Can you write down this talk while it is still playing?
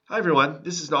Hi everyone,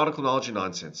 this is Nautical Knowledge and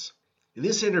Nonsense. In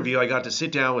this interview, I got to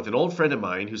sit down with an old friend of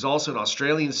mine who's also an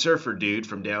Australian surfer dude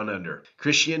from down under,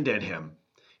 ChristianDenham.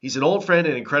 He's an old friend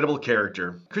and incredible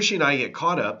character. Christian and I get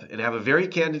caught up and have a very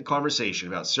candid conversation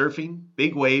about surfing,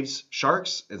 big waves,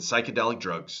 sharks, and psychedelic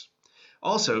drugs.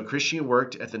 Also, Christian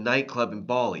worked at the nightclub in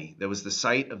Bali that was the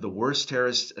site of the worst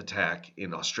terrorist attack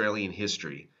in Australian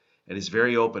history, and is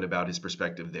very open about his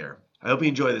perspective there. I hope you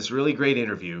enjoy this really great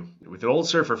interview with an old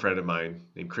surfer friend of mine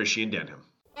named ChristianDenham.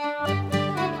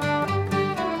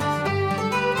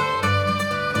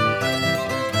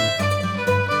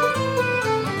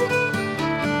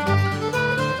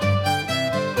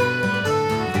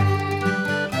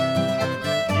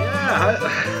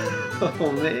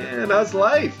 Oh man, how's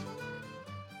life?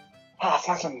 Oh,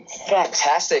 fucking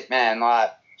fantastic, man.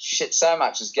 Like, shit, so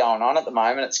much is going on at the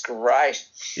moment. It's great.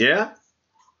 Yeah?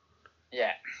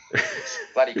 Yeah. It's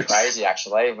bloody crazy,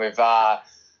 actually. We've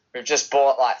just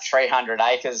bought like 300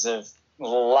 acres of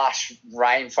lush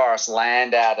rainforest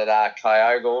land out at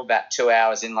Kyogle, about 2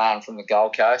 hours inland from the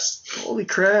Gold Coast. Holy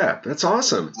crap, that's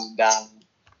awesome. And,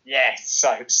 yeah,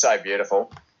 so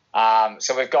beautiful.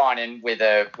 So we've gone in with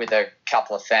a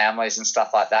couple of families and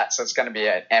stuff like that. So it's going to be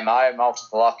an MO,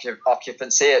 multiple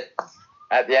occupancy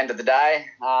at the end of the day.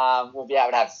 We'll be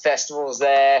able to have festivals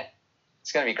there.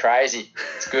 It's going to be crazy.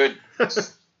 It's good.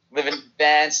 Living in a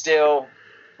van still,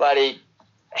 bloody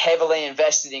heavily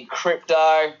invested in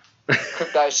crypto.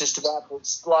 Crypto's just about to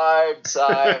explode. So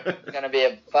I'm going to be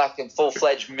a fucking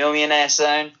full-fledged millionaire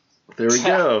soon. There we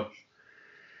go.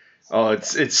 Oh,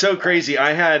 it's so crazy.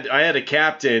 I had a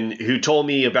captain who told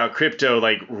me about crypto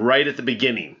like right at the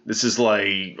beginning. This is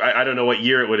like I don't know what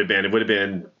year it would have been. It would have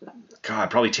been, God,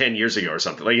 probably 10 years ago or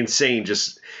something. Like insane.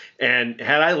 And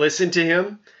had I listened to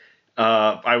him,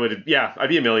 I'd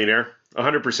be a millionaire,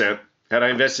 100%. Had I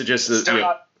invested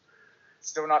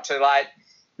still not too late.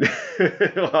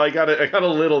 Well, I got a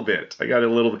little bit.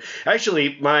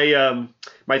 Actually,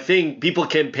 my thing, people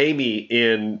can pay me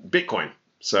in Bitcoin.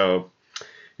 So.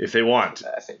 If they want.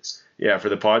 Perfect. Yeah, for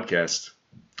the podcast.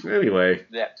 Anyway.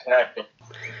 Yeah, perfect.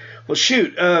 Well,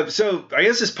 shoot. So I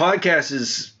guess this podcast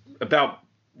is about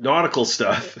nautical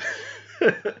stuff.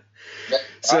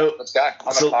 So let's go.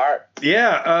 I'm a pirate.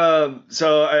 Yeah.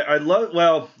 So I love.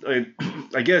 Well,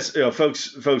 I guess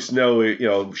folks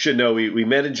know. Should know. We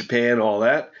met in Japan, all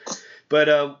that. But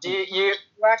you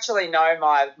actually know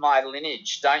my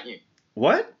lineage, don't you?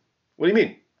 What? What do you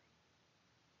mean?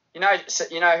 You know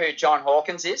who John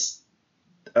Hawkins is?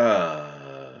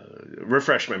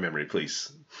 Refresh my memory,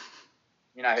 please.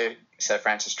 You know who Sir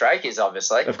Francis Drake is,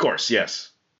 obviously. Of course,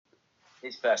 yes.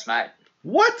 His first mate.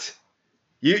 What?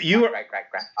 You are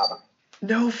great-great-grandfather.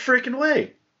 No freaking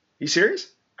way. You serious?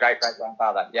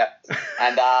 Great-great-grandfather. Yep.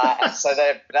 And so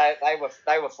they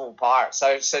were full pirates.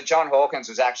 So John Hawkins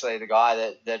was actually the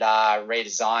guy that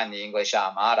redesigned the English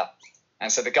Armada, and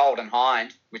so the Golden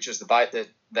Hind, which was the boat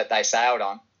that they sailed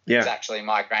on. Yeah. It's actually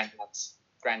my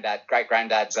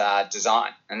great-granddad's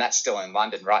design, and that's still in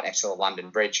London, right next to the London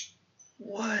Bridge.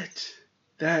 What?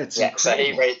 That's incredible. So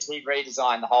he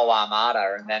redesigned the whole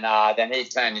armada, and then he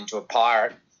turned into a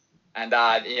pirate. And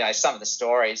some of the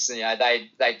stories, they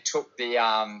took the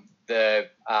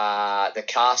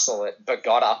castle at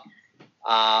Bogota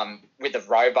with a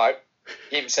rowboat.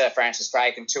 Him, Sir Francis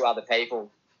Drake, and two other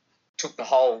people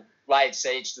laid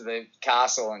siege to the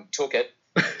castle and took it,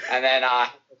 and then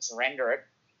surrender it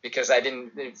because they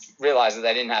didn't realize that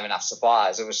they didn't have enough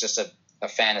supplies. It was just a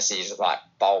fantasy, like,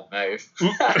 bold move.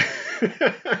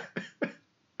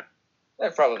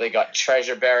 They've probably got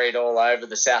treasure buried all over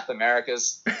the South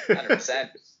Americas, 100%.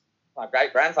 My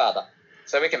great-grandfather.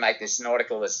 So we can make this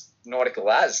nautical as.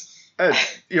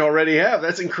 You already have.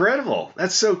 That's incredible.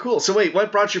 That's so cool. So wait,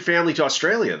 what brought your family to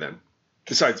Australia then?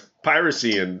 Besides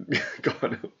piracy and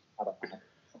going. I don't know.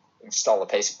 Stole a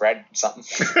piece of bread or something.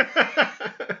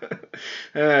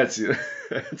 That's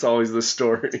always the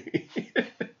story.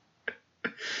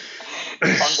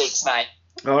 Convicts, mate.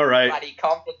 All right. Bloody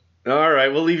convicts. All right,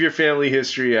 we'll leave your family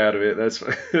history out of it.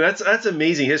 That's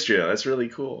amazing history, though. That's really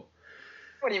cool.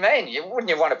 What do you mean? Wouldn't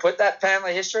you want to put that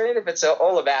family history in if it's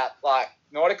all about like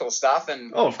nautical stuff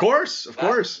and? Oh, of course.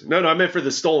 No, I meant for the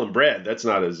stolen bread. That's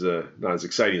not as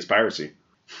exciting as piracy.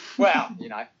 Well,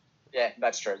 yeah,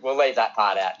 that's true. We'll leave that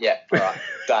part out. Yeah, all right,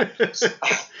 done.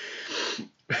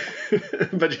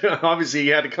 But obviously,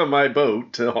 you had to come by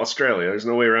boat to Australia. There's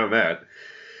no way around that.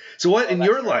 So, what in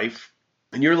your life?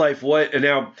 In your life, what, and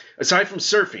now, aside from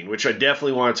surfing, which I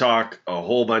definitely want to talk a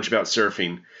whole bunch about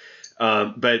surfing,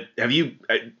 but have you,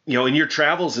 in your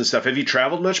travels and stuff, have you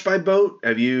traveled much by boat?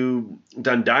 Have you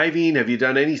done diving? Have you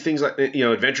done any things like,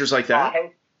 adventures like that?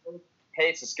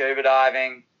 heaps of scuba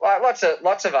diving, like lots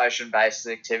of ocean-based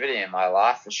activity in my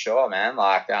life for sure, man.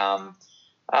 Like only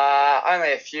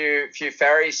a few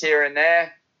ferries here and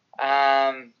there.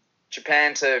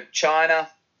 Japan to China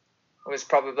was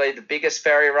probably the biggest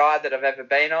ferry ride that I've ever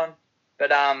been on.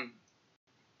 But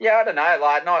yeah, I don't know,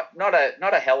 like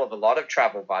not a hell of a lot of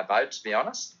travel by boat, to be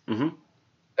honest. Mm-hmm.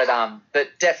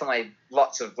 But definitely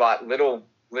lots of like little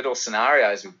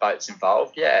scenarios with boats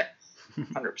involved. Yeah,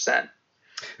 100%.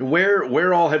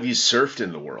 Where all have you surfed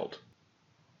in the world?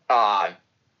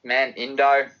 Man,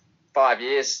 Indo, 5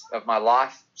 years of my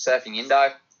life surfing Indo,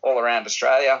 all around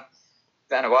Australia,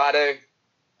 Vanuatu,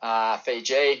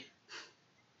 Fiji,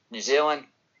 New Zealand,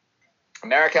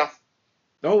 America.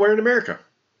 Oh, where in America?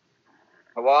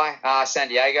 Hawaii, San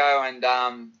Diego, and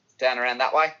down around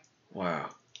that way. Wow.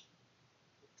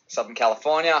 Southern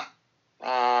California.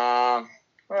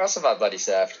 Where else have I bloody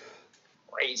surfed?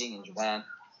 Freezing in Japan.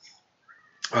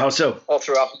 How so? All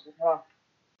through up.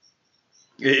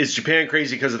 Is Japan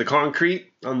crazy because of the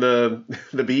concrete on the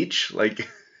beach? Like.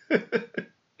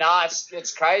 No,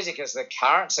 it's crazy because the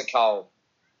currents are cold.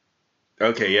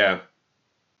 Okay, yeah.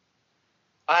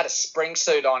 I had a spring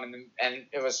suit on, and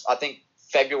it was, I think,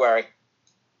 February.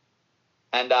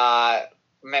 And I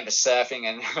remember surfing,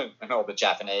 and all the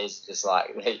Japanese, just like,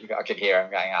 I could hear them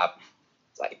going up.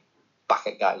 It's like,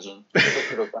 bucket gaijin.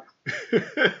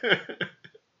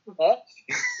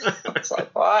 It's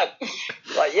like, what?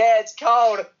 Like, yeah, it's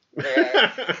cold.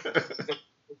 Yeah.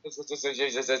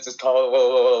 It's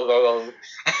cold.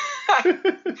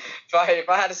 If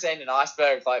I had seen an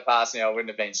iceberg float past me, I wouldn't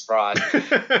have been surprised.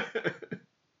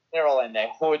 They're all in their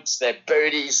hoods, their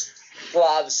booties,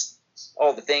 gloves,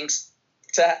 all the things.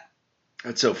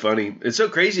 That's so funny. It's so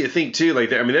crazy to think too. Like,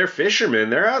 they're fishermen.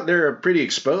 They're out there pretty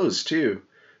exposed too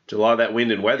to a lot of that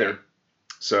wind and weather.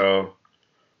 So.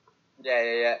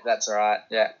 Yeah. That's all right.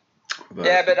 Yeah.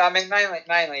 But I mean,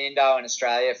 mainly Indo and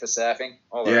Australia for surfing,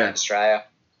 all around Australia.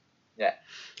 Yeah.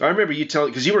 I remember you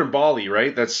telling, because you were in Bali,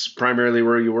 right? That's primarily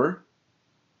where you were?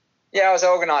 Yeah, I was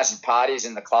organising parties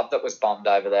in the club that was bombed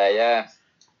over there, yeah.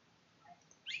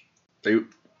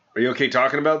 Are you okay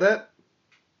talking about that?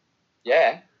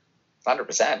 Yeah,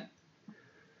 100%.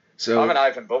 So I'm an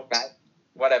open book, mate.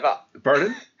 Whatever.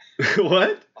 Pardon?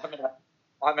 What?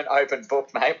 I'm an open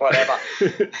book, mate. Whatever.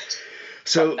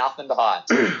 So got nothing to hide.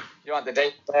 You want the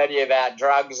deep dirty about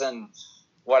drugs and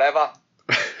whatever?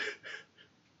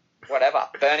 Whatever.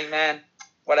 Burning Man.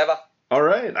 Whatever. All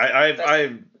right.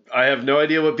 I have no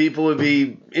idea what people would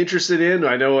be interested in.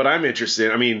 I know what I'm interested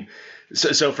in. I mean,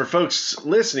 so for folks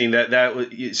listening,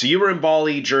 so you were in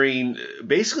Bali during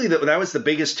basically that was the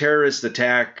biggest terrorist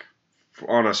attack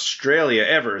on Australia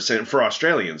ever for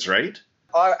Australians, right?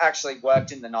 I actually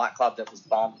worked in the nightclub that was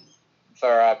bombed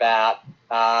for about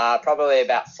probably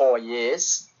about 5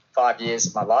 years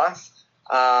of my life,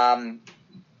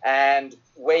 and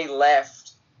we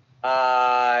left.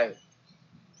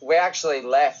 We actually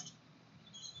left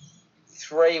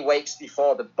 3 weeks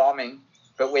before the bombing.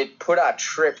 But we'd put our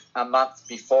trip a month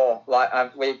before.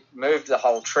 We moved the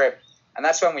whole trip, and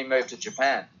that's when we moved to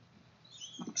Japan.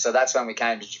 So that's when we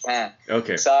came to Japan.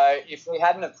 Okay. So if we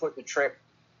hadn't have put the trip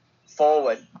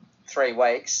forward 3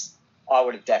 weeks, I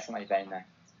would have definitely been there.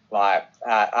 Like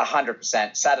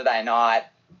 100%. Saturday night,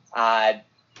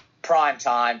 prime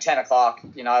time, 10 o'clock.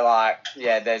 You know, like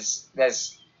there's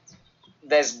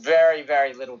very,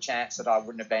 very little chance that I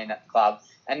wouldn't have been at the club.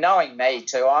 And knowing me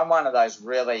too, I'm one of those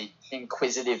really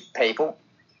inquisitive people.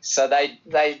 So they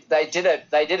did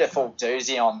a full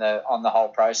doozy on the whole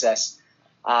process.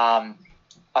 I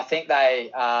think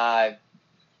they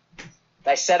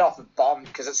set off a bomb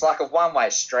because it's like a one-way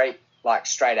street, like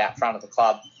straight out front of the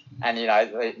club, and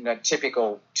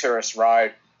typical tourist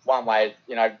road, one way,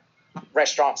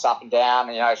 restaurants up and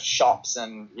down, shops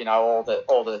and all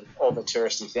the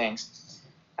touristy things.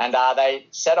 And they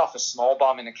set off a small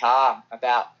bomb in a car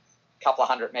about a couple of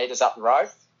 100 metres up the road.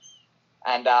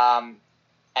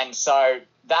 And so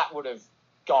that would have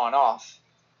gone off.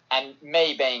 And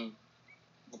me being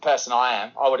the person I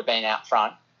am, I would have been out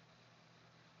front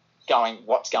going,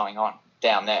 what's going on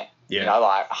down there? Yeah.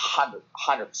 Like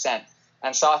 100%.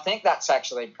 And so I think that's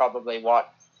actually probably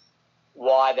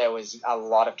why there was a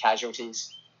lot of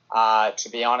casualties, to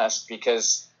be honest,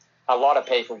 because a lot of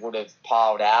people would have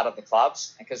piled out of the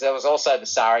clubs, because there was also the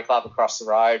Sari Club across the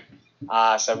road.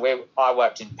 So I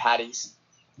worked in Paddy's.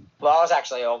 Well, I was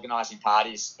actually organising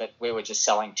parties, but we were just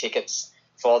selling tickets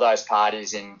for those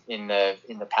parties in the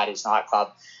Paddy's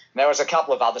nightclub. And there was a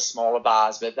couple of other smaller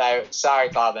bars, but Sari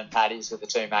Club and Paddy's were the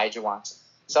two major ones.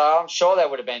 So I'm sure there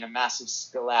would have been a massive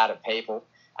spill out of people,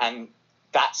 and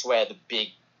that's where the big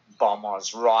bomb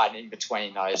was, right in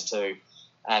between those two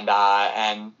and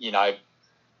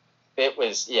it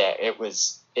was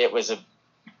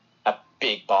a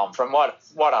big bomb. From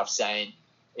what I've seen,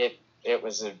 it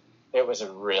was a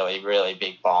really, really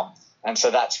big bomb. And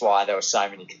so that's why there were so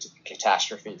many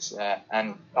catastrophes.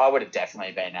 And I would have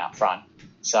definitely been out front.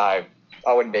 So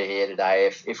I wouldn't be here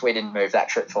today if we didn't move that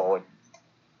trip forward.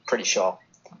 Pretty sure.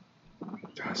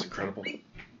 That's incredible.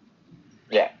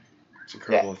 Yeah. It's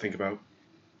incredible to think about.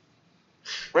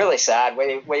 Really sad.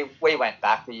 We went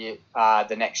back the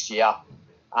next year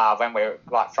when we were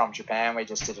from Japan. We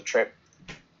just did a trip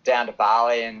down to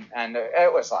Bali, and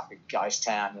it was like a ghost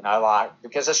town,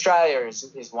 because Australia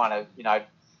is one of,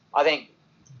 I think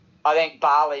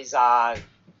Bali's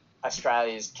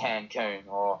Australia's Cancun,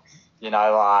 or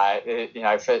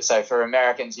for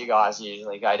Americans, you guys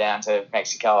usually go down to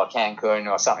Mexico or Cancun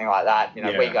or something like that.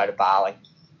 We go to Bali,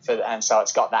 and so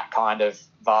it's got that kind of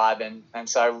vibe, and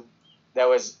so there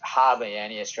was hardly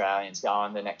any Australians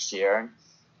going the next year, and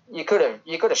you could have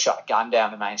shot a gun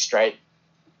down the main street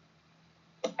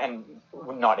and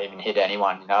not even hit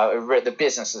anyone. The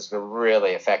businesses were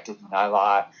really affected.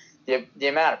 The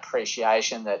amount of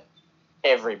appreciation that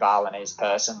every Balinese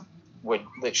person would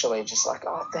literally just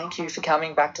oh, thank you for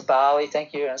coming back to Bali,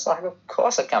 thank you. And it's like, of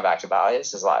course I'd come back to Bali.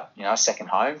 This is a second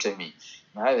home to me.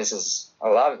 I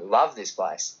love this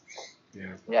place.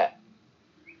 Yeah.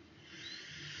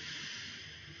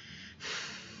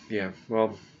 Yeah,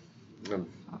 well, I'm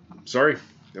sorry.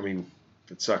 I mean,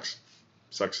 it sucks.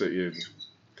 Sucks that you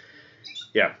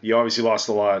obviously lost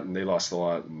a lot, and they lost a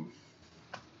lot, and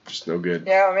just no good.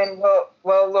 Yeah, I mean,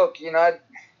 well, look, we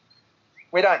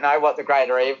don't know what the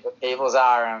greater evils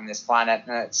are on this planet,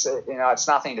 and it's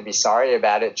nothing to be sorry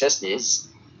about. It just is,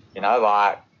 you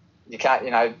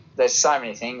can't, there's so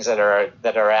many things that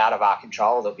are out of our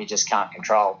control that we just can't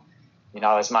control,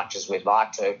 as much as we'd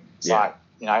like to. It's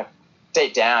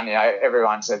deep down,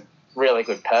 everyone's a really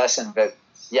good person, but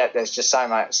yet there's just so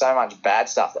much bad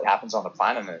stuff that happens on the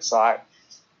planet, and it's like,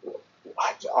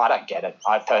 I don't get it.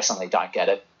 I personally don't get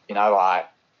it.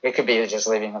 We could be just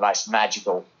living the most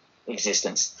magical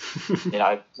existence.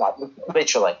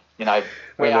 Literally.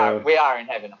 We are in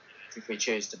heaven if we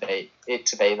choose to be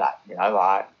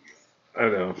that. I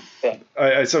know. Yeah.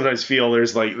 I sometimes feel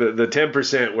there's the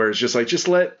 10% where it's just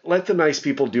let the nice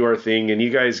people do our thing, and you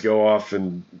guys go off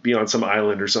and be on some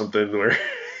island or something where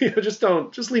just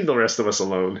leave the rest of us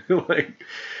alone.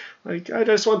 I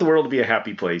just want the world to be a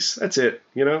happy place. That's it.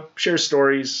 Share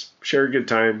stories, share a good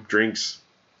time, drinks.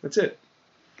 That's it.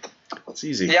 It's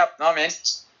easy. Yep, I'm in.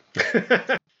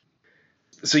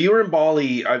 So you were in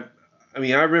Bali. I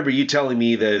remember you telling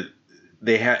me that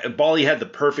Bali had the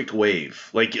perfect wave.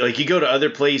 Like you go to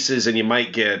other places and you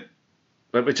might get.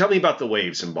 But tell me about the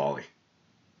waves in Bali.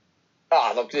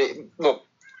 Oh, look,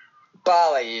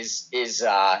 Bali is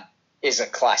a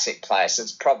classic place.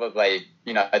 It's probably,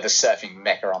 the surfing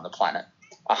mecca on the planet,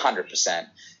 100%.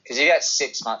 Because you get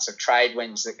 6 months of trade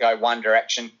winds that go one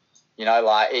direction,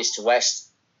 east to west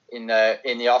in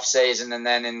the off season, and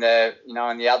then in the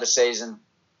other season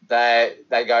they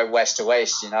go west to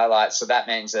east, so that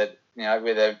means that,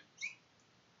 with a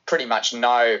pretty much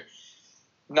no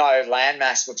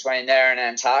landmass between there and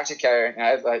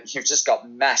Antarctica, you've just got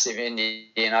massive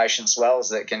Indian Ocean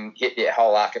swells that can hit the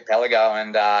whole archipelago,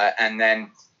 and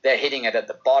then they're hitting it at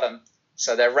the bottom,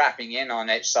 so they're wrapping in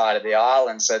on each side of the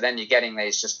island. So then you're getting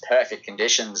these just perfect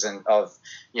conditions of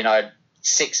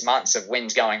 6 months of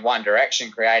winds going one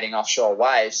direction, creating offshore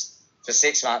waves for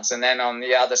 6 months, and then on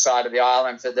the other side of the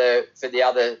island for the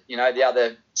other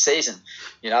season,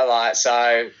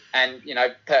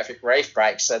 perfect reef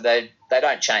breaks, so they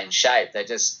don't change shape. They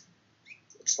just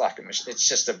it's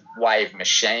just a wave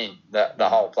machine, the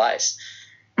whole place.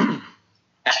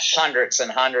 Hundreds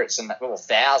and hundreds and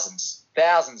thousands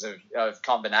of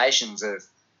combinations of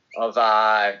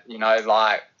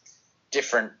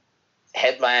different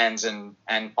headlands and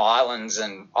islands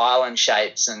and island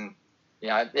shapes, and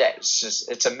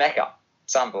it's a mecca.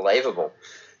 It's unbelievable.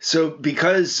 So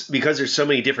because there's so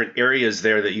many different areas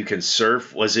there that you can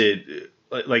surf, was it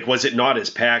not as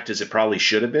packed as it probably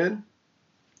should have been?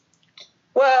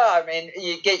 Well, I mean,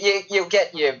 you'll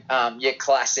get your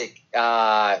classic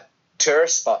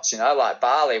tourist spots, like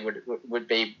Bali would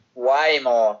be way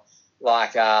more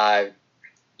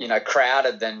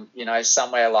crowded than,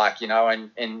 somewhere like,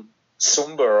 in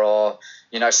Sumba or,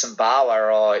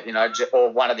 Sumbawa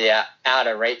or one of the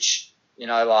outer reach,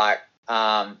 some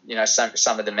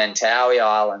of the Mentawai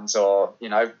Islands, or,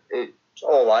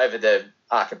 all over the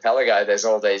archipelago, there's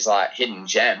all these hidden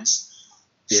gems.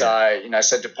 Yeah.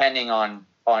 So depending on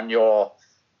your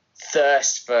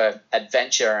thirst for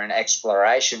adventure and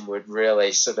exploration would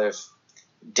really sort of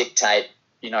dictate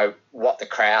what the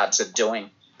crowds are doing.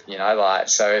 Like,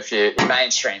 so if you're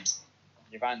mainstream,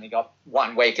 you've only got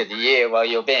 1 week of the year, well,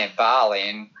 you'll be in Bali,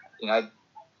 and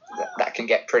that can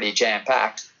get pretty jam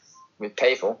packed with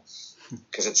people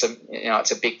because it's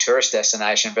a big tourist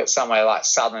destination. But somewhere like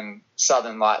southern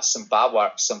like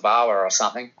Sumbawa or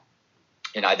something,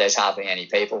 there's hardly any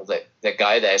people that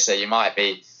go there. So you might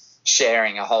be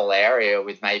sharing a whole area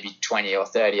with maybe 20 or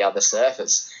 30 other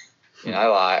surfers,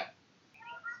 like.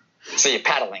 So you're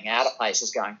paddling out at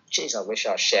places going, geez, I wish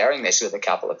I was sharing this with a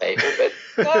couple of people, but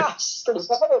it's pretty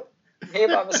good. I'm here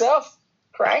by myself,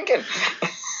 cranking.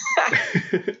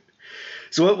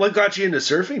 So what got you into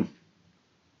surfing?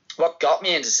 What got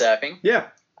me into surfing? Yeah.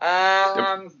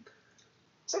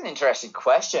 It's an interesting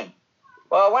question.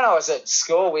 Well, when I was at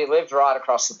school, we lived right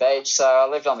across the beach. So I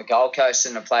lived on the Gold Coast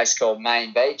in a place called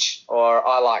Main Beach, or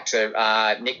I like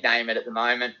to nickname it at the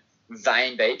moment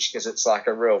Vane Beach, because it's like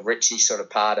a real ritzy sort of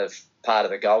part of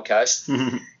the Gold Coast.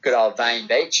 Good old Vane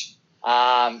Beach. So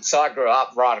I grew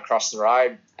up right across the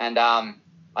road, and I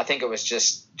think it was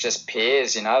just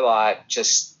peers, like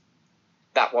just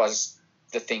that was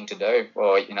the thing to do,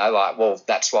 or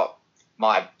that's what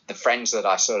the friends that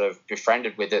I sort of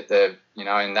befriended with at the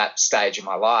in that stage of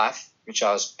my life, which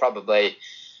I was probably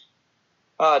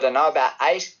I don't know, about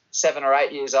 7 or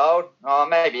 8 years old, or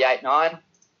maybe 8, 9.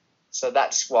 So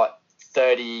that's what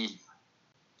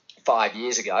 35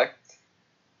 years ago.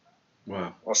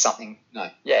 Wow. Or something. No,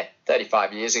 yeah,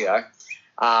 35 years ago.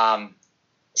 So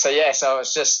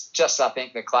it's just I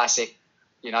think the classic,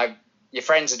 your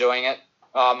friends are doing it.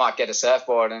 Oh, I might get a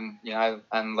surfboard and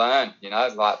and learn,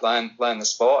 like learn the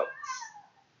sport.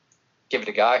 Give it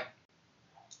a go.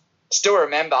 Still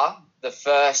remember the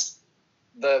first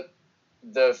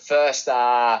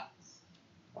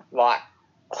like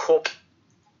hook.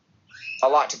 I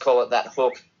like to call it that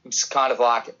hook. It's kind of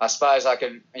like, I suppose I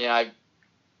could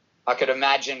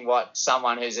imagine what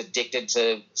someone who's addicted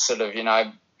to sort of,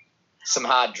 some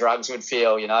hard drugs would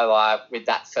feel, like with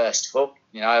that first hook,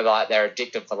 like they're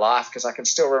addicted for life. Because I can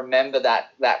still remember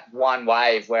that one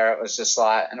wave where it was just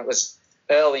like, and it was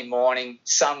early morning,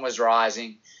 sun was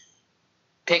rising,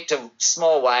 picked a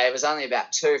small wave. It was only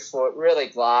about 2 foot, really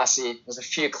glassy. There was a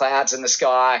few clouds in the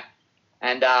sky,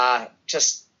 and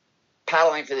just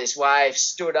paddling for this wave,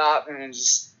 stood up and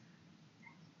just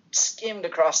skimmed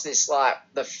across this, like,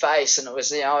 the face, and it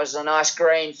was a nice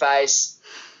green face.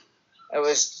 It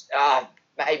was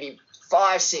maybe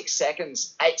 5, 6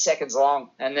 seconds, 8 seconds long,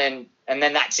 and then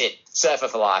that's it. Surfer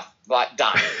for life, like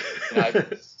done.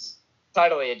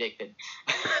 Totally addicted.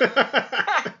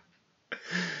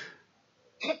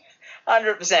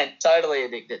 100% totally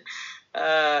addicted.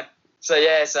 So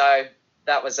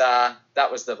that was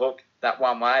the hook, that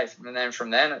one wave, and then from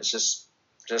then it's just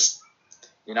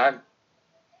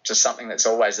something that's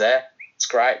always there. It's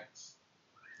great.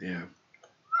 Yeah,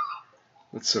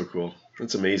 that's so cool.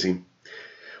 That's amazing.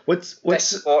 What's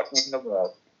best sport in the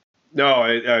world? No,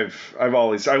 I've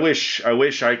always I wish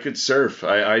I could surf.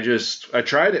 I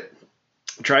tried it.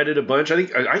 Tried it a bunch. I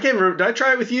think I can't remember. Did I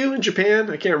try it with you in Japan?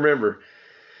 I can't remember.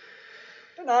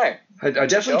 I don't know. I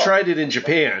definitely tried it in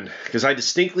Japan because I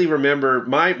distinctly remember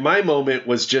my moment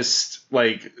was just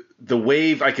like the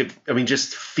wave.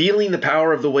 Just feeling the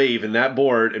power of the wave in that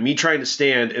board and me trying to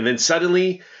stand, and then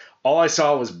suddenly all I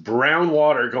saw was brown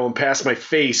water going past my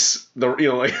face.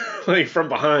 Like from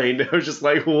behind. I was just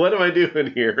like, what am I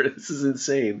doing here? This is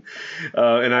insane.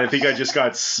 And I think I just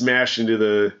got smashed into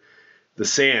the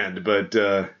sand. But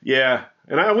yeah.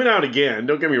 And I went out again.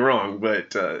 Don't get me wrong,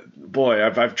 but boy,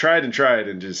 I've tried and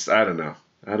just I don't know.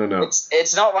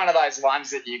 It's not one of those ones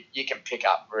that you can pick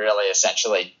up really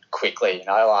essentially quickly.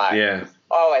 Like yeah.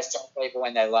 I always tell people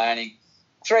when they're learning,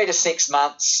 3 to 6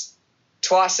 months,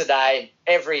 twice a day,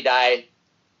 every day,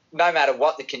 no matter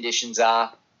what the conditions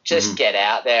are, just get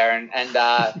out there and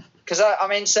because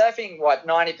surfing,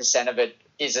 90% of it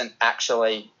isn't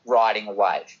actually riding a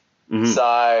wave.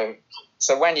 So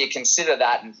when you consider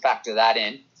that and factor that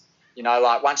in,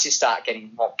 like once you start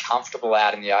getting more comfortable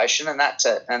out in the ocean, and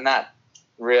that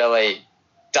really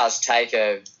does take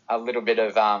a little bit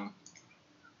of,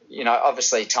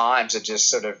 obviously time to just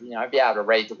sort of, be able to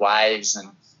read the waves and,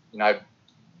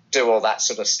 do all that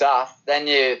sort of stuff, then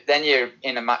you're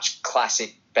in a much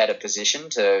better position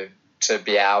to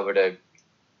be able to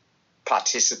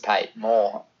participate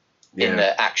more in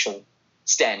the actual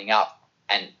standing up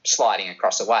and sliding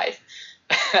across a wave.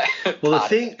 Well,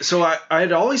 I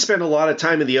had always spent a lot of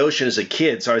time in the ocean as a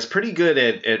kid, so I was pretty good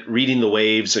at reading the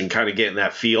waves and kind of getting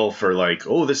that feel for like,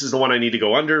 oh, this is the one I need to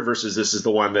go under versus this is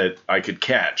the one that I could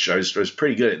catch. I was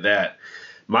pretty good at that.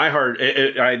 my heart,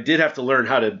 I did have to learn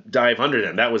how to dive under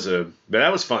them. That was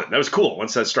fun. That was cool.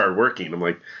 Once that started working, I'm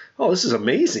like, oh, this is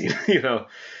amazing,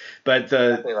 But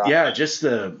Exactly right. just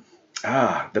the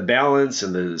balance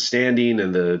and the standing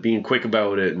and the being quick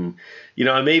about it, and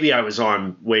and maybe I was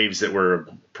on waves that were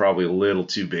probably a little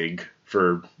too big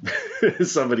for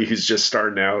somebody who's just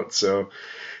starting out. So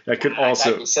that could also.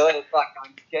 Don't be silly. It's like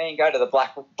you can go to the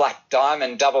black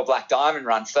diamond, double black diamond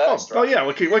run first. Oh yeah,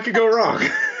 what could go wrong?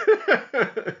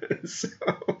 So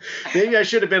maybe I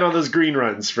should have been on those green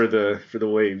runs for the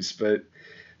waves, but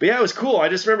yeah, it was cool. I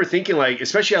just remember thinking, like,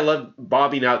 especially I love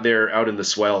bobbing out there out in the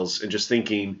swells and just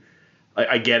thinking,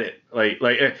 I get it.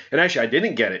 And actually I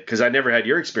didn't get it because I never had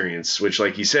your experience, which,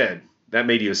 like you said, that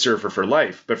made you a surfer for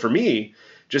life. But for me,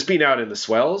 just being out in the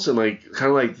swells and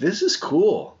kind of this is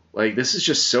cool. Like, this is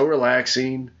just so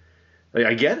relaxing. Like,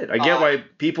 I get it. I get why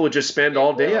people would just spend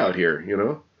all day out here,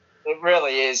 It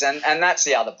really is. And that's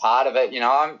the other part of it.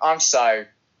 I'm so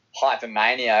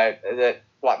hypermania that,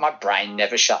 like, my brain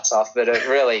never shuts off, but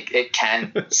it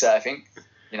can surfing,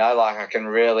 I can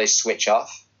really switch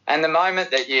off. And the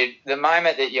moment that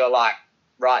you're like,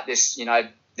 right, this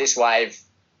wave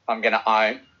I'm going to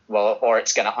own, or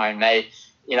it's going to own me,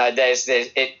 there's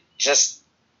it just,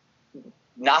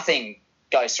 nothing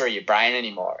goes through your brain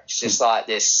anymore. It's just like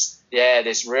this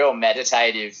real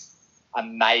meditative,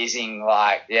 amazing,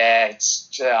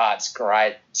 it's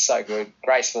great. So good.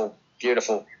 Graceful,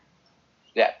 beautiful.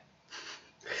 Yeah.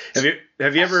 Have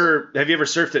you ever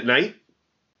surfed at night?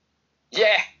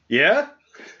 Yeah. Yeah?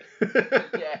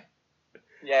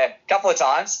 Yeah, a couple of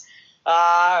times.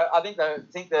 I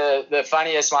think the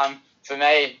funniest one for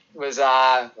me was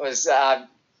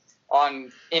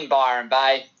in Byron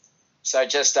Bay. So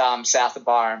just south of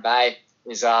Byron Bay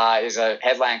is a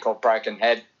headland called Broken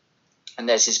Head, and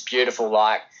there's this beautiful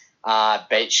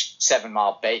beach, 7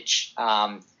 Mile Beach,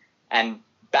 and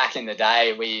back in the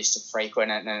day we used to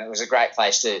frequent it, and it was a great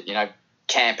place to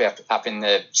camp up in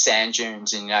the sand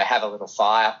dunes and have a little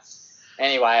fire.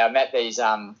 Anyway, I met these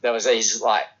there was these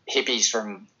hippies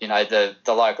from the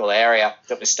local area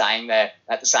that were staying there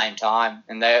at the same time,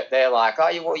 and they're like, oh,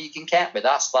 you can camp with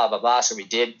us, blah blah blah. So we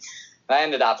did. They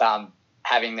ended up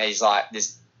having these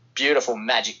this beautiful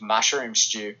magic mushroom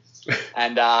stew,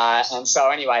 and so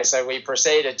anyway, so we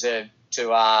proceeded to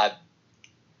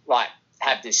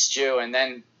have this stew, and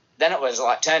then it was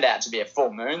turned out to be a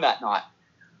full moon that night,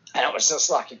 and it was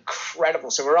just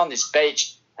incredible. So we're on this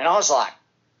beach, and I was like,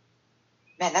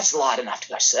 man, that's light enough to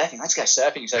go surfing. Let's go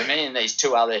surfing. So me and these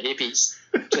 2 other hippies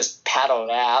just paddled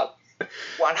out,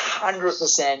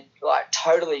 100%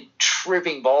 totally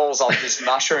tripping balls on this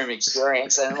mushroom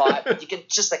experience, and you can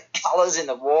just the colours in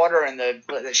the water and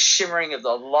the shimmering of the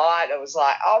light. It was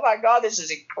like, oh my god, this is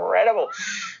incredible.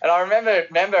 And I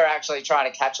remember actually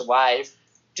trying to catch a wave.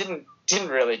 Didn't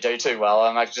really do too well,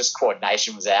 and just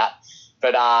coordination was out.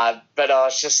 But I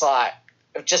was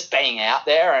just being out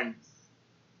there, and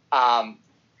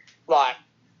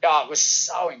it was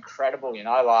so incredible,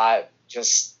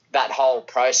 just that whole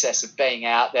process of being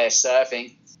out there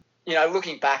surfing.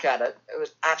 Looking back at it, it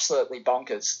was absolutely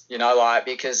bonkers,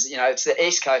 because, it's the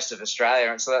east coast of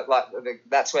Australia, and so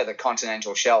that's where the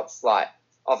continental shelf,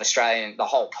 of Australia and the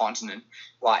whole continent,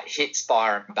 hits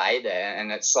Byron Bay there,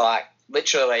 and it's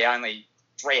literally only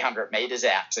 300 metres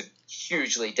out to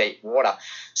hugely deep water.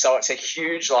 So it's a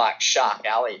huge shark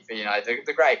alley for,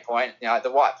 the Great Point,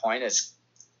 the White Point is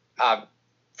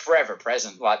forever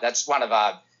present. That's one of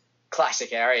our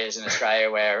classic areas in Australia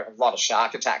where a lot of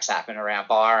shark attacks happen around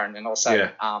Byron, and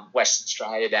also Western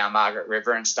Australia down Margaret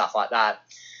River and stuff like that.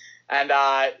 And,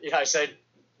 so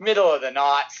middle of the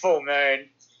night, full moon,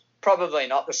 probably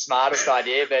not the smartest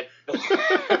idea, but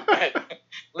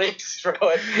lived through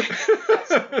it.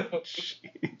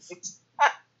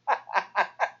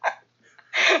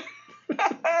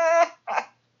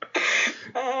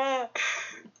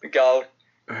 The gold.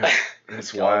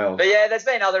 That's wild. But yeah, there's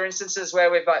been other instances where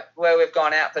we've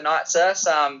gone out for night surfs.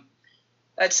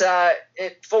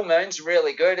 Full moon's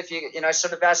really good if you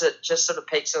sort of as it just sort of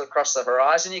peaks across the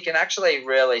horizon, you can actually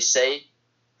really see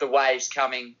the waves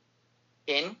coming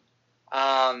in.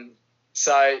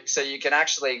 So you can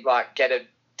actually get a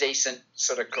decent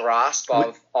sort of grasp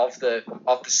of the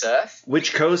surf.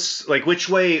 Which coast, which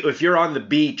way, if you're on the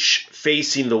beach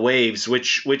facing the waves,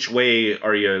 which way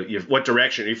are you what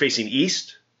direction? Are you facing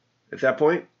east at that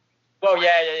point? Well,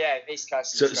 yeah, east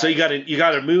coast. So you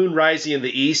got a moon rising in the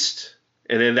east,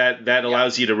 and then that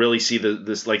allows you to really see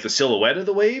the silhouette of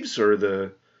the waves, or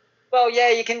the. Well, yeah,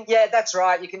 you can. Yeah, that's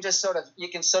right. You can just sort of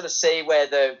see where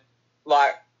the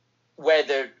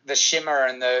shimmer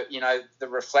and the the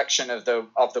reflection of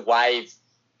the wave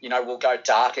will go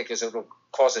darker because it'll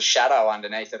cause a shadow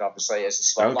underneath it, obviously, as the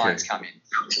spot lines come in.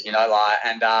 You know, like,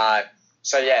 and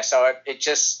so it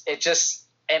just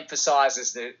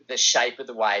emphasizes the shape of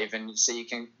the wave, and so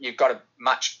you've got a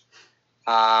much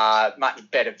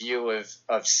better view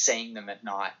of seeing them at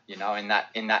night, you know, in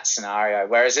that scenario.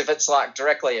 Whereas if it's like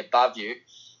directly above you,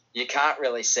 you can't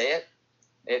really see it.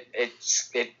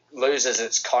 It loses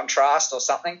its contrast or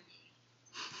something.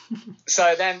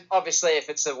 So then, obviously, if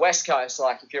it's the West Coast,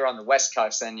 like if you're on the West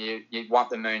Coast, then you want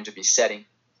the moon to be setting.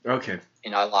 Okay.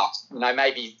 You know, like, you know,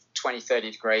 maybe 20,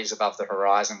 30 degrees above the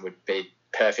horizon would be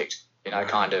perfect, you know,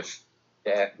 kind of,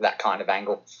 that kind of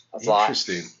angle of light.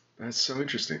 Interesting. That's so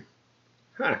interesting.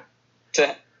 Huh.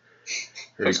 It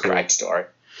was cool. A great story.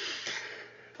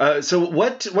 So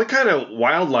what kind of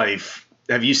wildlife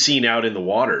have you seen out in the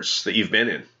waters that you've been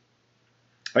in?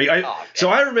 So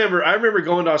I remember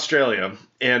going to Australia,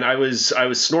 and I was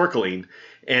snorkeling,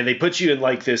 and they put you in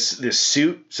like this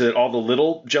suit so that all the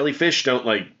little jellyfish don't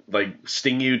like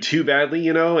sting you too badly,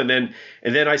 you know. And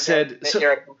then I said,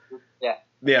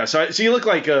 yeah. So you look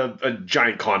like a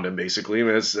giant condom, basically. I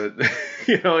mean, it's,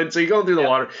 you know. And so you're going through the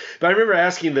water. But I remember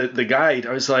asking the guide,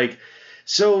 I was like,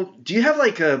 so do you have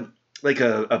like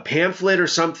a pamphlet or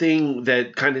something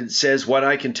that kind of says what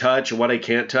I can touch and what I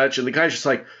can't touch? And the guy's just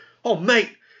like, oh mate,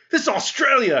 this is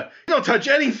Australia. You don't touch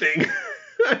anything.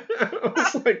 I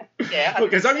was like,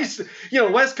 because I'm used to, you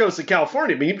know, West Coast of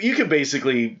California. I mean, you can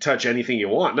basically touch anything you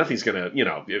want. Nothing's gonna, you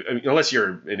know, unless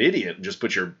you're an idiot and just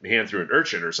put your hand through an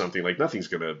urchin or something. Like, nothing's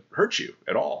gonna hurt you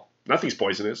at all. Nothing's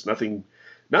poisonous. Nothing.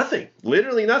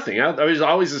 Literally nothing. I was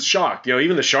always shocked. You know,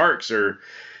 even the sharks are.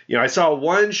 You know, I saw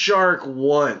one shark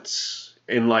once,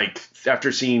 and like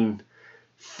after seeing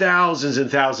thousands and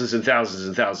thousands and thousands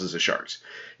and thousands of sharks.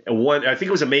 And one, I think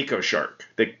it was a mako shark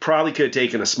that probably could have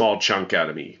taken a small chunk out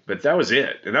of me, but that was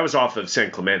it. And that was off of San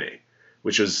Clemente,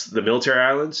 which was the military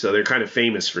island. So they're kind of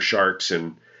famous for sharks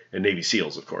and Navy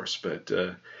SEALs, of course. But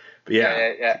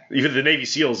yeah. Even the Navy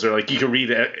SEALs are like, you can read,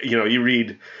 you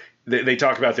know, they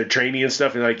talk about their training and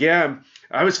stuff, and like, yeah,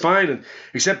 I was fine,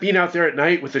 except being out there at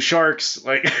night with the sharks.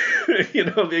 Like, you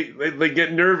know, they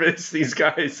get nervous, these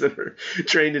guys that are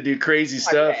trained to do crazy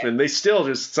stuff, and they still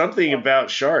just something about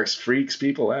sharks freaks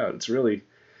people out. It's really,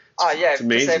 it's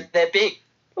amazing. They're big.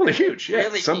 Oh, they're huge. Yeah,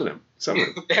 really some big. of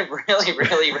them. They're really,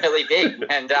 really, really big,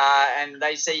 and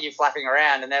they see you flapping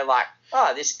around, and they're like,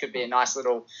 oh, this could be a nice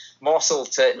little morsel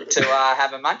to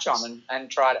have a munch on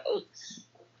and try to eat.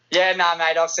 Yeah, no,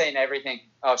 mate, I've seen everything.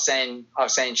 I've seen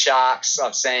sharks.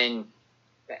 I've seen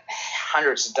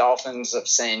hundreds of dolphins. I've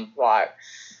seen like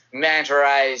manta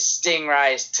rays,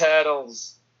 stingrays,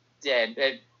 turtles. Yeah,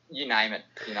 you name it.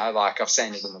 You know, like I've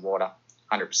seen it in the water,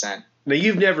 100%. Now,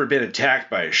 you've never been attacked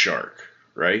by a shark,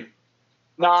 right?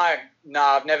 No,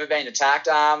 I've never been attacked.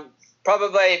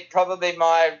 Probably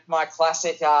my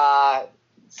classic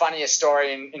funniest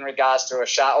story in regards to a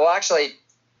shark. Well, actually,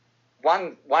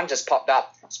 one just popped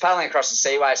up. I was paddling across the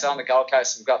seaway. So on the Gold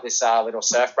Coast, we've got this little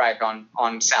surf break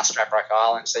on South Stradbroke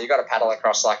Island. So you've got to paddle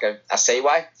across like a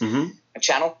seaway, a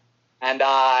channel. And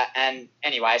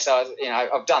anyway, so, you know,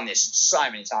 I've done this so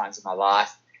many times in my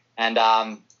life. And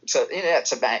so, you know,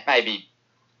 it's about maybe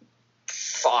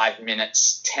 5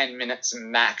 minutes, 10 minutes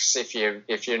max if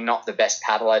you're not the best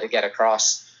paddler to get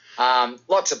across.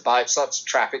 Lots of boats, lots of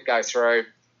traffic go through,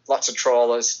 lots of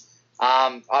trawlers.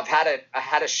 I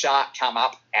had a shark come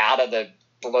up out of the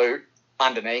blue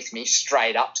underneath me,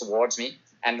 straight up towards me,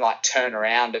 and like turn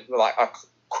around. Like I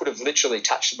could have literally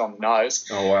touched it on the nose.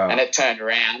 Oh wow! And it turned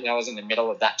around. And I was in the middle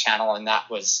of that channel, and I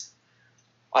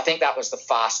think that was the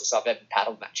fastest I've ever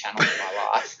paddled that channel in my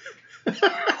life.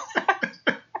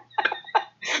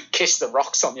 Kiss the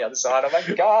rocks on the other side. I'm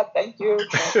like, God, thank you.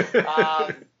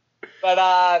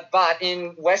 But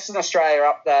in Western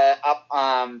Australia,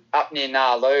 up near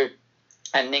Nauru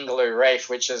and Ningaloo Reef,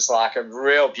 which is like a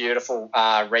real beautiful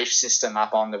reef system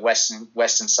up on the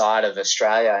western side of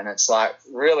Australia, and it's like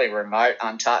really remote,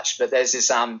 untouched. But there's this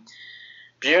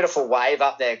beautiful wave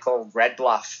up there called Red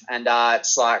Bluff, and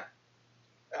it's like,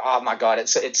 oh my God,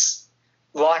 it's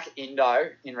like Indo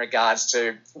in regards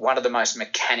to one of the most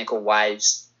mechanical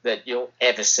waves that you'll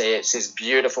ever see. It's this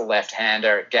beautiful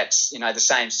left-hander. It gets, you know, the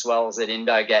same swells that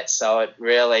Indo gets, so it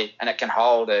really, and it can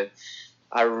hold a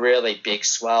really big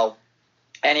swell.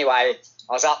 Anyway,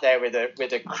 I was up there with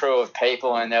a crew of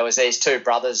people, and there was these two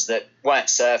brothers that weren't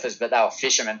surfers, but they were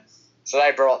fishermen. So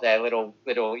they brought their little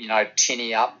you know,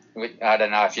 tinny up. I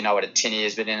don't know if you know what a tinny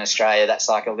is, but in Australia, that's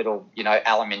like a little, you know,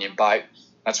 aluminium boat.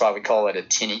 That's why we call it a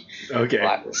tinny. Okay.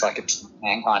 Like, it's like a tin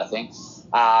can kind of thing.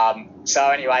 So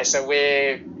anyway, so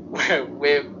we're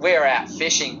out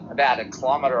fishing about a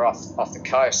kilometre off the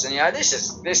coast, and you know, this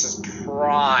is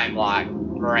prime like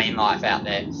marine life out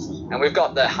there. And we've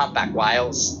got the humpback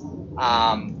whales,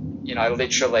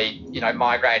 literally,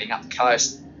 migrating up the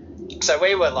coast. So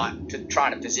we were like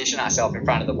trying to position ourselves in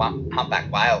front of the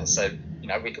humpback whales so,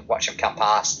 we could watch them come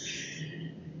past.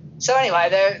 So anyway,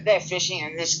 they're fishing,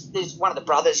 and this one of the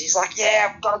brothers, he's like,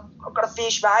 yeah, I've got a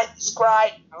fish, mate. This is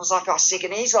great. I was like, oh, sick.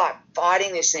 And he's like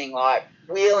fighting this thing, like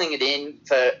wheeling it in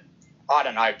for,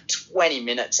 20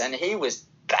 minutes, and he was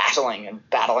battling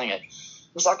it.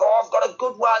 He's like, oh, I've got a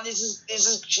good one.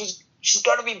 She's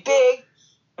going to be big.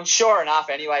 And sure enough,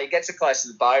 anyway, he gets it close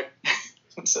to the boat.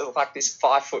 So like this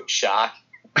 5-foot shark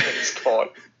that he's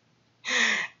caught.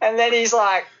 And then he's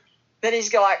like,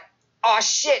 oh,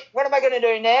 shit, what am I going to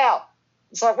do now?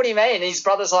 It's like, what do you mean? And his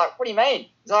brother's like, what do you mean?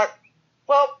 He's like,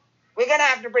 well, we're going to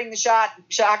have to bring the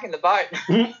shark in the boat.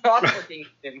 I'm looking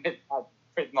at him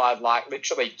with my, like,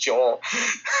 literally jaw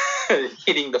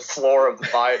hitting the floor of the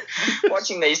boat,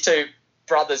 watching these two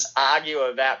brothers argue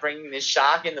about bringing this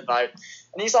shark in the boat.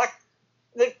 And he's like,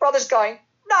 the brother's going,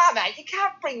 nah, mate, you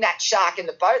can't bring that shark in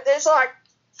the boat. There's, like,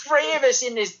 3 of us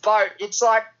in this boat. It's,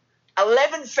 like,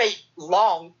 11 feet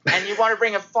long, and you want to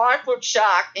bring a 5-foot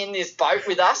shark in this boat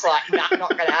with us? Like, nah, not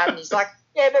going to happen. He's like,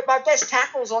 yeah, but my best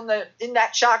tackle's in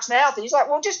that shark's mouth. And he's like,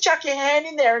 well, just chuck your hand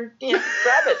in there and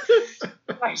grab it.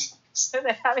 So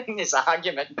they're having this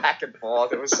argument back and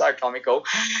forth. It was so comical.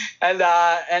 And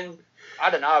I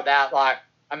don't know, about like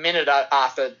a minute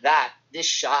after that, this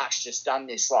shark's just done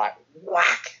this like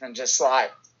whack and just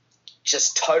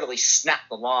totally snapped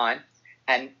the line.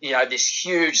 And, this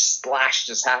huge splash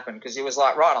just happened because he was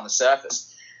like right on the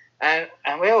surface. And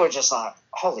we were just like,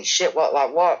 holy shit,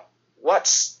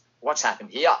 what's happened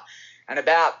here? And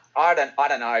about, I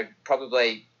don't know,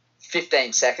 probably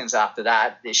 15 seconds after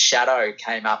that, this shadow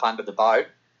came up under the boat,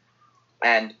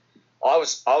 and I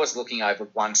was looking over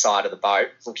one side of the boat,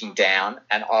 looking down,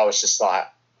 and I was just like,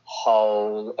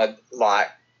 oh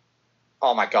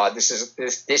my God,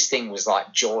 this thing was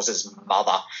like Jaws'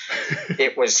 mother.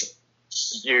 It was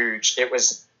huge. It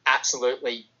was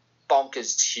absolutely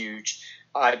bonkers huge.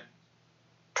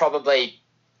 Probably,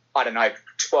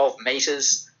 12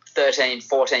 meters. 13,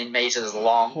 14 meters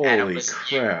long. Holy and it was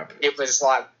crap. It was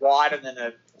like wider than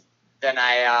a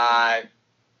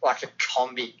like a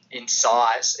combi in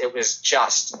size. It was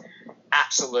just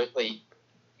absolutely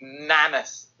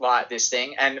mammoth, like this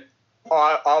thing. And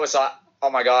I was like, oh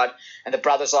my God. And the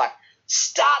brother's like,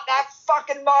 start that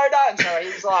fucking motor. And so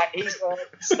he's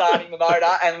starting the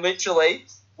motor, and literally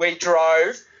we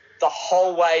drove the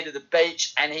whole way to the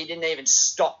beach, and he didn't even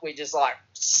stop. We just like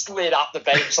slid up the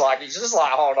beach. Like, he's just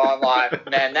like, hold on, like,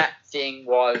 man, that thing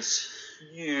was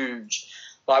huge.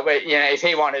 Like, if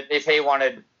he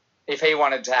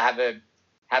wanted to have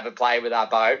a play with our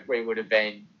boat, we would have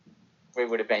been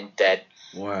dead.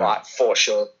 Wow. Like, for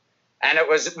sure. And it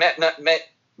was,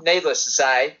 needless to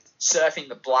say, surfing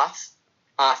the bluff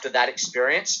after that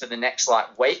experience for the next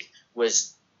like week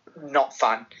was not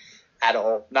fun at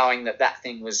all, knowing that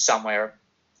thing was somewhere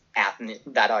out in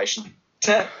that ocean.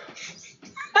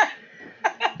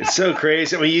 It's so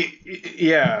crazy. I mean,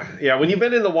 yeah. When you've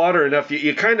been in the water enough,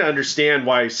 you kind of understand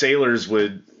why sailors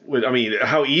would. I mean,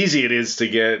 how easy it is to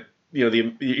get. Your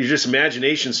just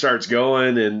imagination starts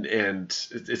going, and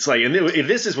it's like, and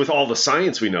this is with all the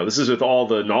science we know. This is with all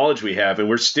the knowledge we have, and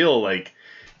we're still like,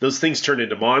 those things turn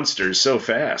into monsters so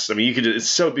fast. I mean, you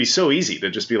could be so easy to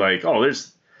just be like, oh,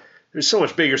 there's so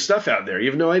much bigger stuff out there. You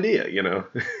have no idea,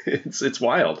 It's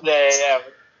wild.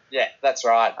 Yeah, that's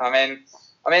right. I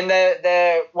mean,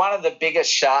 the one of the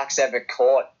biggest sharks ever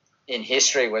caught in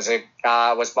history was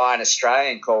by an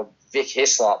Australian called Vic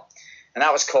Hislop, and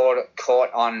that was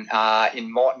caught on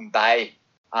in Moreton Bay,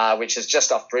 which is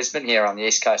just off Brisbane here on the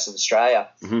east coast of Australia.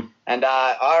 Mm-hmm. And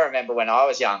I remember when I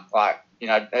was young, like,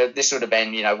 this would have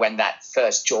been, when that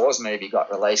first Jaws movie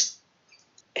got released.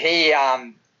 He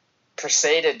had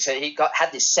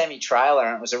this semi-trailer,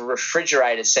 and it was a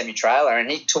refrigerated semi-trailer, and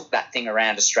he took that thing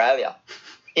around Australia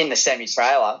in the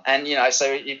semi-trailer, and so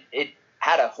it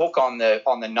had a hook on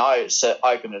the nose to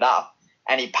open it up,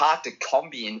 and he parked a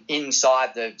combi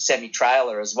inside the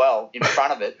semi-trailer as well in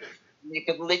front of it. You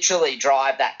could literally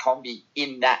drive that combi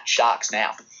in that shark's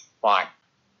mouth. Like,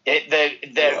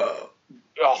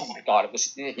 oh my God, it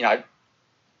was,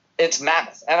 it's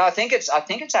mammoth. And I think it's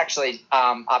actually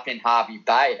up in Hervey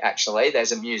Bay. Actually,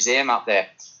 there's a museum up there,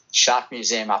 Shark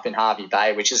Museum up in Hervey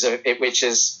Bay, which is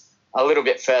a little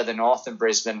bit further north than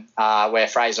Brisbane, where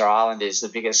Fraser Island is, the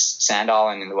biggest sand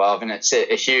island in the world, and it's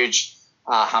a huge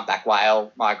humpback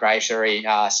whale migratory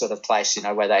sort of place,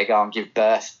 where they go and give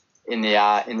birth in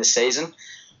the season.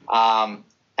 And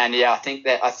yeah, I think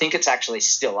it's actually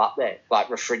still up there, like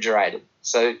refrigerated.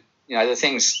 So the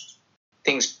thing's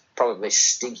thing's probably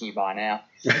stinky by now.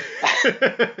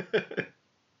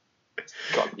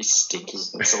 Got to be stinky.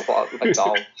 It's a lot. It's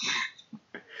old.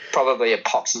 Probably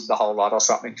epoxied the whole lot or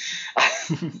something.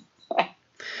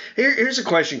 Here's a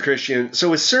question, Christian. So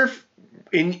with surf,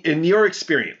 in your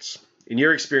experience with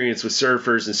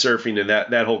surfers and surfing and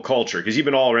that whole culture, because you've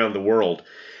been all around the world,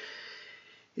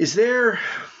 is there,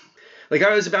 like,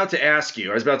 I was about to ask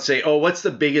you, I was about to say, oh, what's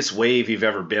the biggest wave you've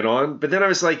ever been on? But then I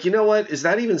was like, you know what? Is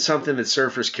that even something that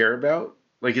surfers care about?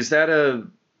 Like, is that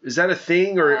a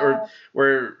thing or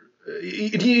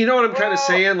you know what I'm kind of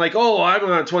saying? Like, oh, I'm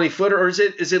on a 20-footer, or is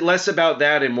it less about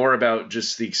that and more about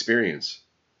just the experience?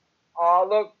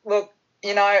 Oh, look,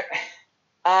 you know,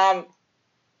 I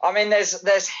mean,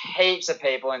 there's heaps of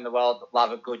people in the world that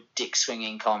love a good dick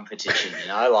swinging competition, you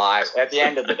know, like at the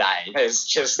end of the day,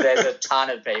 there's a ton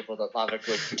of people that love a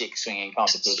good dick swinging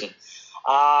competition.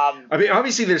 I mean,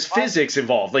 obviously there's physics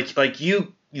involved, like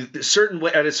you at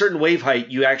a certain wave height,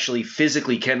 you actually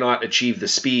physically cannot achieve the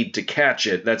speed to catch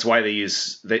it. That's why they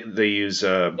use what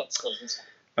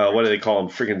do they call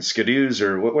them? Freaking skidoos,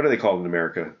 or what do they call them in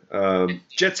America?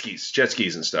 Jet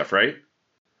skis and stuff, right?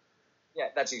 Yeah,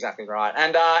 that's exactly right.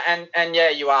 And yeah,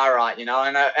 you are right. You know,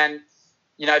 and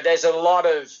you know, there's a lot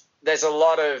of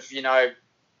you know,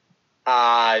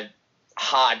 hardcore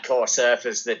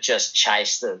surfers that just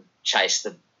chase the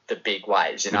big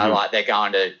waves. You know, like they're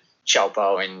going to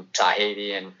Chopo in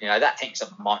Tahiti, and you know that thing's a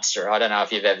monster. I don't know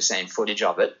if you've ever seen footage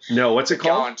of it. No, what's it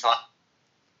called?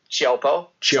 Chopo.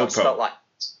 Chopo. So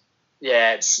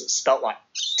it's spelled like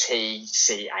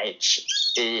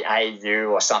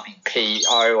TCHEAU or something,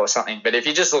 PO or something. But if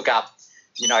you just look up,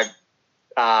 you know,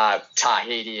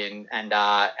 Tahiti and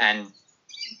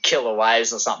killer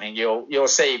waves or something, you'll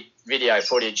see video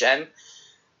footage, and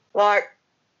like,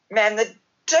 man, the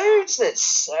dudes that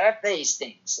surf these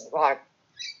things, like,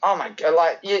 oh my god,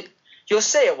 like you'll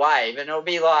see a wave and it'll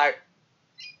be like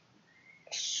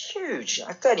huge,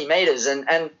 like 30 meters,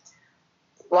 and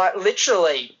like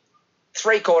literally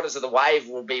 3/4 of the wave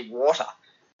will be water,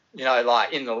 you know,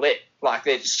 like in the lip. Like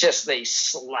it's just these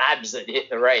slabs that hit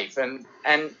the reef. And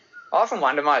I often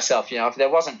wonder myself, you know, if there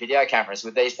wasn't video cameras,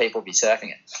 would these people be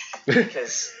surfing it?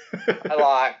 Because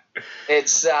like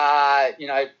it's you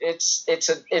know, it's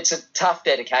a tough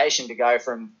dedication to go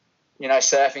from, you know,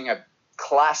 surfing a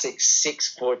classic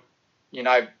 6-foot, you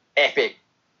know, epic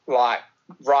like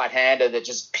right-hander that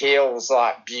just peels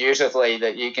like beautifully,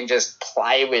 that you can just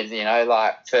play with, you know,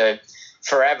 like for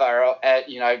forever,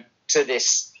 you know, to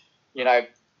this, you know,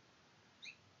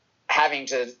 having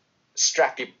to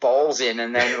strap your balls in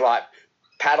and then like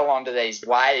paddle onto these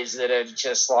waves that are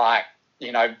just like,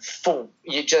 you know, full,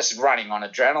 you're just running on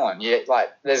adrenaline. You like,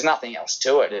 there's nothing else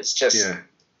to it. It's just,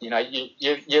 you know,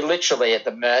 you're literally at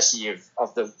the mercy of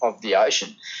the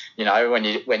ocean, you know, when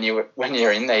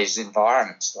you're in these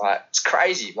environments. Like, it's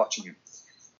crazy watching you.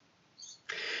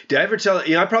 Did I ever tell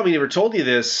you? I probably never told you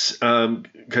this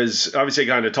because obviously I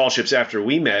got into tall ships after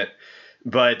we met.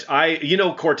 But you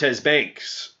know Cortez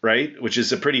Banks, right? Which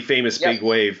is a pretty famous big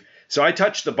wave. So I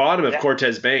touched the bottom of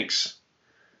Cortez Banks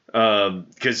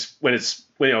because when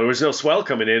you know, there was no swell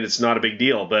coming in, it's not a big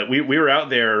deal. But we were out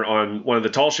there on one of the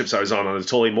tall ships I was on the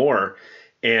Tully Moore,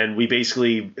 and we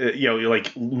basically you know,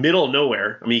 like middle of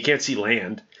nowhere. I mean, you can't see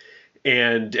land.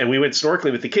 And we went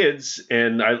snorkeling with the kids,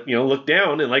 and I, you know, looked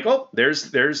down and like, oh,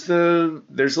 there's the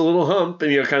little hump,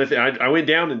 and, you know, kind of thing. I went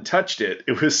down and touched it.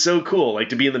 It was so cool, like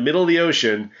to be in the middle of the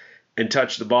ocean and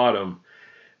touch the bottom.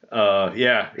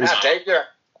 It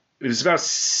was about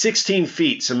 16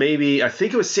 feet. So maybe, I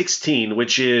think it was 16,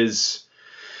 which is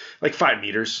like 5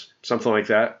 meters, something like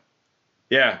that.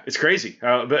 Yeah, it's crazy.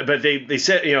 But they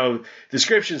said, you know,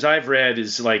 descriptions I've read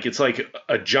is like, it's like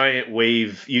a giant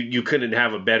wave. You couldn't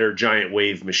have a better giant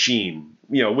wave machine,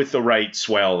 you know, with the right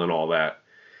swell and all that.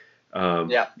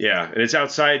 Yeah, and it's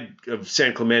outside of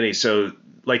San Clemente, so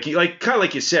like kind of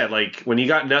like you said, like when you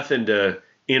got nothing to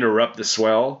interrupt the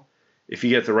swell, if you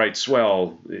get the right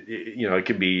swell, you know, it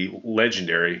can be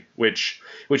legendary. Which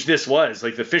this was.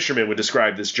 Like the fishermen would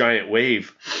describe this giant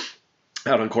wave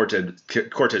out on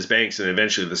Cortez Banks, and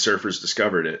eventually the surfers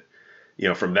discovered it, you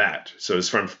know, from that. So it's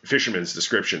from fishermen's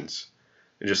descriptions,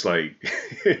 and just like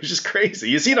it's just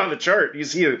crazy. You see it on the chart. You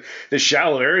see this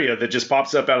shallow area that just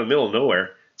pops up out of the middle of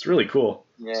nowhere. It's really cool.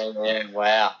 Yeah,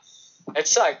 wow. It's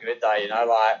so good though, you know,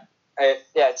 like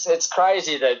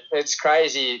it's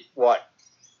crazy what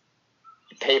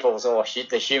people's or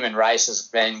the human race has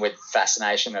been with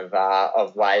fascination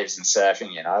of waves and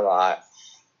surfing, you know, like.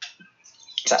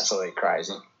 It's absolutely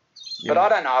crazy. Yeah. But I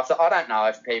don't know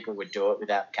if people would do it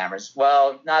without cameras.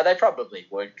 Well, no, they probably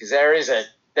would, because there is a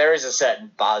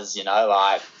certain buzz, you know,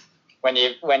 like when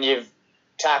you've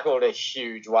tackled a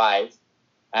huge wave,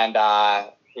 and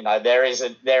there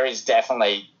is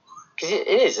definitely, because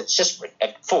it's just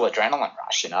a full adrenaline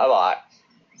rush, like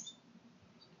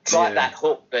it's like that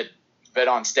hook, but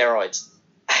on steroids.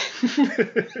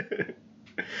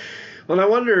 Well, I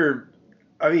wonder.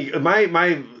 I mean,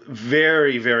 my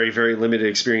very, very, very limited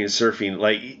experience surfing,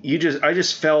 like I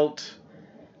just felt,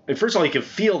 and first of all, you can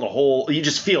feel you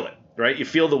just feel it, right? You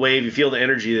feel the wave, you feel the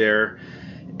energy there,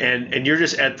 and you're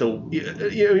just at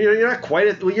you're not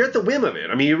quite you're at the whim of it.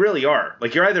 I mean, you really are.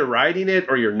 Like, you're either riding it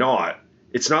or you're not.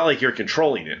 It's not like you're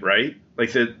controlling it, right?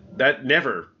 Like that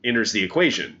never enters the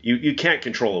equation. You can't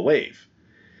control a wave.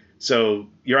 So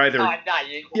you're either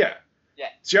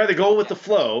So you're either going with the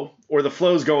flow or the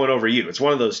flow's going over you. It's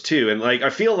one of those two. And like, I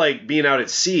feel like being out at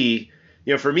sea,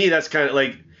 for me, that's kind of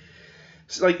like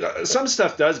some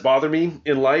stuff does bother me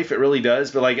in life. It really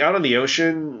does. But like out on the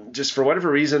ocean, just for whatever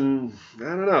reason, I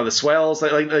don't know, the swells,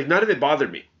 like none of it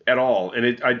bothered me at all.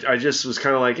 And I just was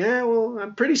kind of like, well,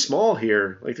 I'm pretty small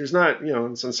here. Like, there's not,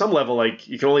 on some level, like,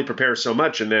 you can only prepare so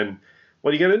much, and then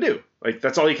what are you going to do? Like,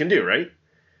 that's all you can do, right?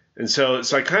 And so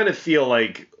I kind of feel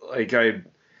like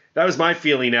that was my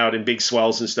feeling out in big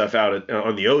swells and stuff out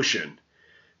on the ocean.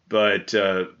 But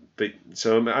so I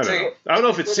don't know. I don't know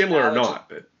if it's similar or not,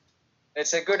 but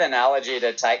it's a good analogy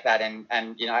to take that and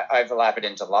overlap it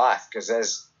into life, because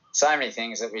there's so many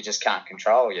things that we just can't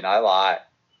control,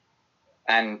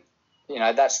 and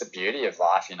that's the beauty of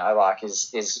life,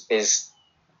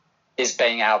 is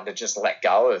being able to just let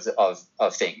go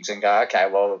of things and go, okay,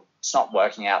 well, it's not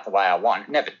working out the way I want.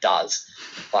 It never does,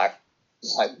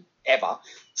 ever.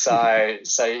 So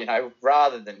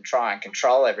rather than try and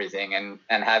control everything and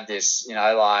have this,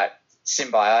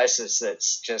 symbiosis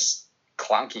that's just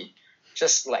clunky,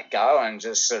 just let go and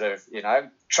just sort of,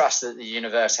 trust that the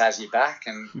universe has your back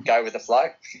and go with the flow,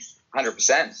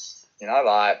 100%. It's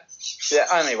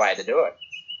the only way to do it.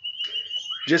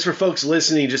 Just for folks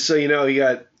listening, just so you know, you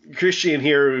got Christian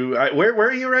here. Where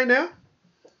are you right now?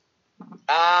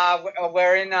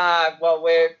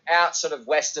 We're out sort of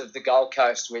west of the Gold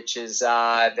Coast, which is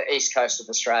the east coast of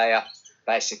Australia,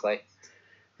 basically.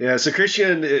 Yeah, so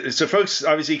Christian, so folks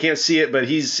obviously can't see it, but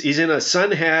he's in a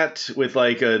sun hat with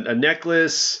like a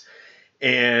necklace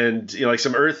and like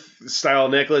some Earth style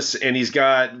necklace, and he's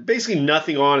got basically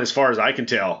nothing on as far as I can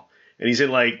tell, and he's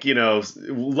in like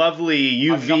lovely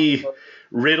UV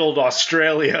riddled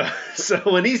Australia. So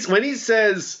when he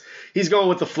says he's going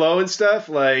with the flow and stuff,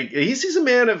 like he's a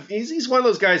man of he's one of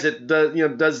those guys that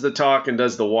does the talk and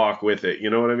does the walk with it. You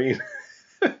know what I mean?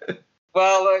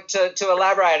 Well, to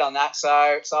elaborate on that, so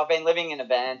I've been living in a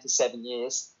van for 7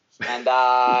 years, and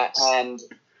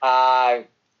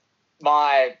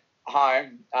my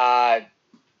home,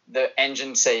 the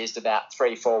engine seized about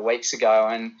 3-4 weeks ago,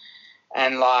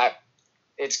 and like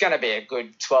it's going to be a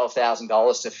good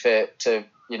 $12,000 to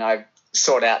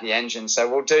sort out the engine. So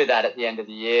we'll do that at the end of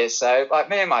the year. So like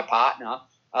me and my partner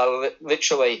are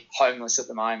literally homeless at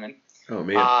the moment. Oh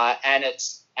man! And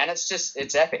it's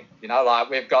epic. Like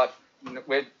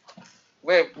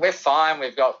we're fine.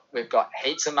 We've got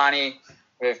heaps of money.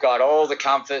 We've got all the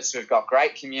comforts. We've got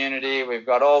great community. We've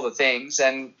got all the things,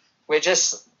 and we're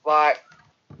just like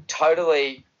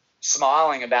totally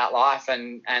smiling about life.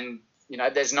 And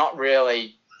there's not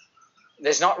really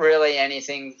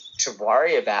anything to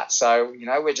worry about. So,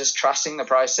 we're just trusting the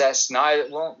process.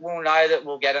 We'll know that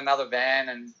we'll get another van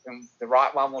and the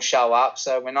right one will show up.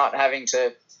 So we're not having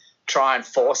to try and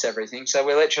force everything. So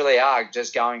we literally are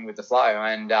just going with the flow.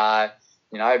 And,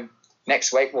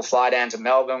 next week we'll fly down to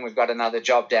Melbourne. We've got another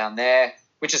job down there,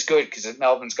 which is good because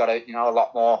Melbourne's got a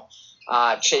lot more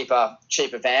cheaper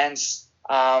vans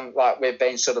like we've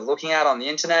been sort of looking at on the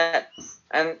internet.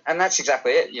 And that's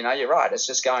exactly it. You're right. It's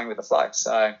just going with the flow.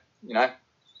 So,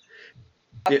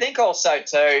 I think also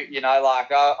too,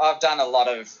 like I've done a lot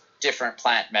of different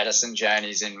plant medicine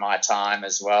journeys in my time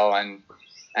as well. And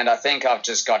I think I've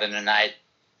just got an innate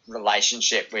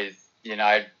relationship with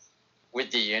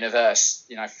the universe,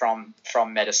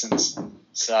 from medicines.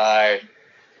 So,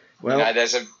 well,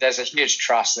 there's a huge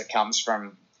trust that comes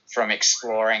from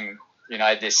exploring,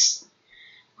 this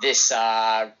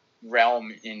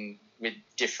realm with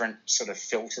different sort of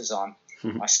filters on,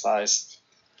 I suppose.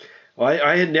 Well,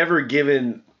 I had never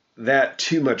given that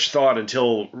too much thought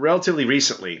until relatively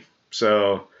recently.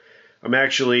 So I'm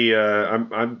actually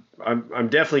I'm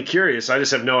definitely curious. I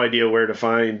just have no idea where to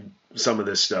find some of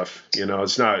this stuff. It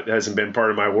hasn't been part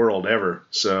of my world ever.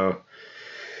 So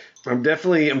I'm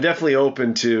definitely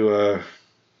open to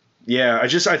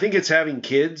I think it's having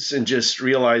kids and just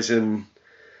realizing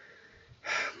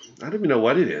I don't even know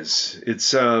what it is.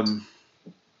 It's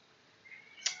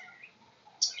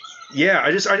Yeah,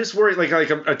 I just worry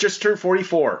I just turned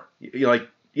 44, like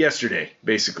yesterday,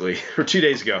 basically, or 2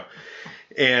 days ago,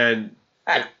 and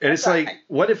it's like,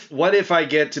 what if I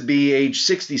get to be age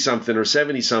 60 something or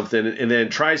 70 something, and then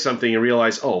try something and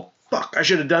realize, oh fuck, I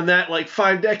should have done that like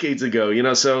 5 decades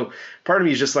ago, So part of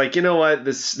me is just like, you know what,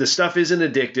 this stuff isn't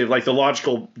addictive. Like the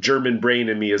logical German brain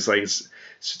in me is like,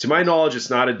 to my knowledge, it's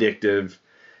not addictive.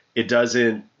 It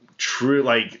doesn't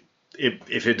like.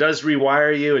 If it does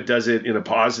rewire you, it does it in a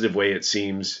positive way, it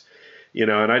seems,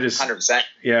 and I just 100%.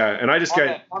 Yeah, and I just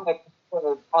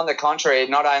on the contrary,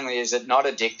 not only is it not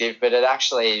addictive, but it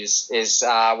actually is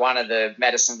one of the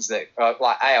medicines that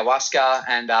like ayahuasca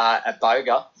and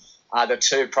iboga are the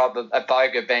two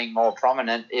iboga being more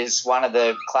prominent, is one of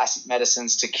the classic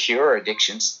medicines to cure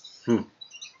addictions.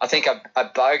 I think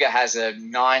iboga has a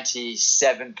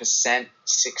 97%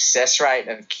 success rate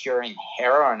of curing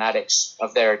heroin addicts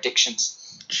of their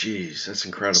addictions. Jeez, that's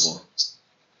incredible.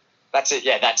 That's it.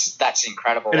 Yeah, that's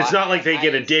incredible. And it's not like they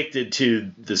get addicted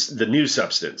to the new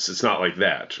substance. It's not like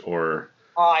that, or.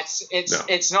 Oh,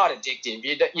 it's not addictive.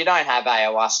 You don't have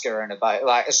ayahuasca and iboga,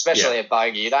 like especially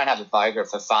iboga. You don't have iboga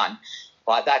for fun.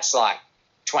 Like that's like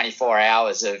 24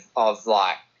 hours of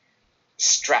like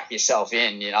strap yourself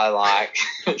in, like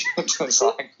it's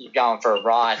like you're going for a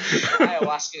ride.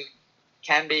 Ayahuasca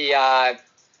can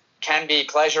be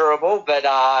pleasurable, but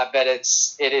it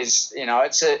is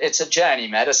it's a journey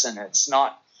medicine. It's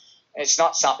not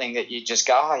something that you just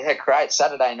go, oh yeah, great,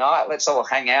 Saturday night, let's all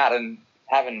hang out and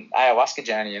have an ayahuasca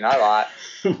journey, like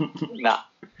no.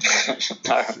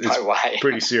 No way.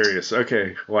 Pretty serious.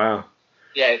 Okay, wow.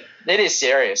 Yeah, it is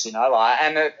serious, and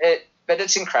but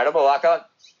it's incredible. Like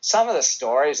some of the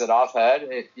stories that I've heard,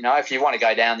 if you want to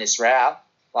go down this route,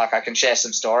 like I can share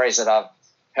some stories that I've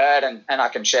heard, and I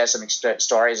can share some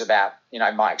stories about,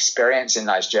 my experience in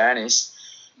those journeys.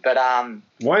 But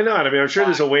why not? I mean, I'm sure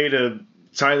there's a way to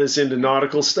tie this into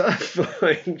nautical stuff.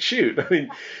 Like, shoot, I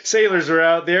mean, sailors were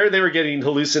out there; they were getting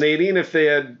hallucinating if they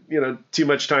had, too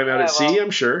much time out at sea. I'm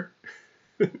sure.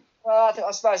 Well,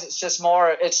 I suppose it's just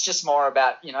more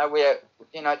about, we're,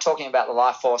 talking about the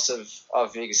life force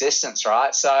of existence,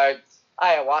 right? So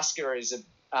ayahuasca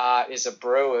is a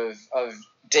brew of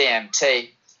DMT.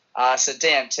 So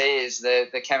DMT is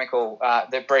the chemical,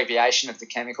 the abbreviation of the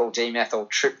chemical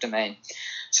dimethyltryptamine.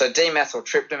 So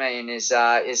dimethyltryptamine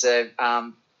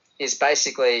is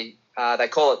basically, they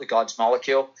call it the God's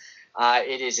molecule.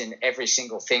 It is in every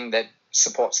single thing that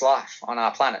supports life on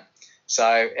our planet. So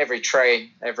every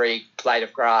tree, every blade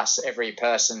of grass, every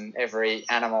person, every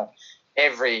animal,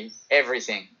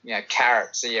 everything,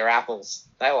 carrots, your apples,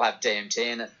 they all have DMT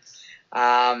in it.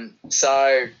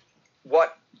 So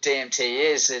what DMT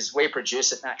is we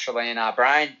produce it naturally in our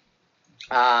brain.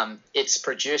 It's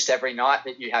produced every night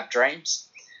that you have dreams.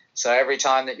 So every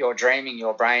time that you're dreaming,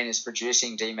 your brain is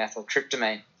producing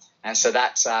dimethyltryptamine. And so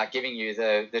that's giving you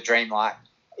the dreamlike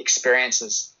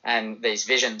experiences and these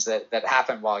visions that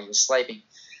happen while you're sleeping.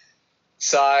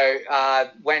 So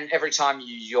every time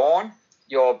you yawn,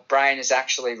 your brain is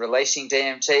actually releasing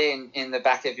DMT in the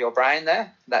back of your brain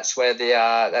there. That's where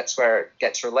it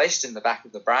gets released, in the back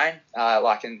of the brain,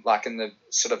 like in the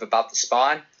sort of above the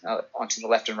spine, onto the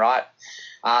left and right.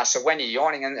 So when you're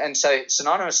yawning, and so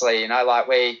synonymously,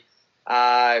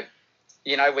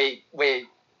 we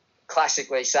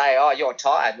classically say, oh, you're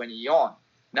tired when you yawn.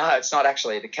 No, it's not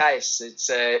actually the case.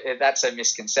 That's a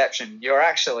misconception. You're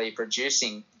actually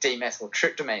producing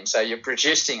dimethyltryptamine, so you're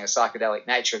producing a psychedelic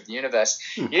nature of the universe.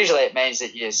 Usually it means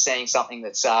that you're seeing something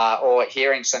that's or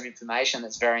hearing some information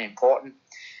that's very important,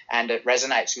 and it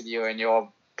resonates with you, and your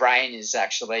brain is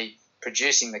actually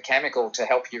producing the chemical to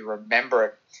help you remember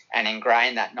it and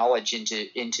ingrain that knowledge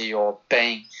into your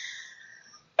being.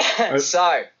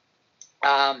 So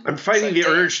I'm fighting the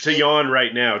urge to yawn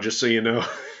right now, just so you know.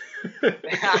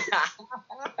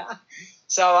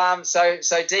 So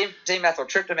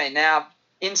dimethyltryptamine. Now,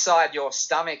 inside your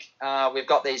stomach, we've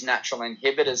got these natural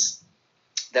inhibitors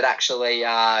that actually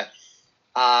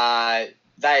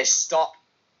they stop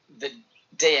the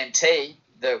DMT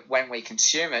that when we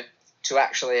consume it to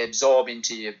actually absorb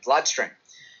into your bloodstream.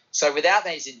 So without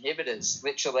these inhibitors,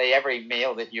 literally every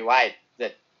meal that you ate,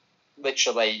 that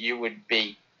literally you would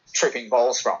be tripping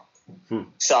balls from.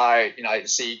 So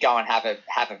so you go and have a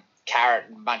carrot,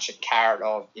 and a bunch of carrot,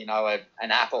 or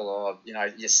an apple, or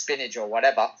your spinach or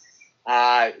whatever.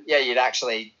 You'd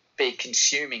actually be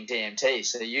consuming DMT.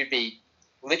 So you'd be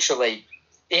literally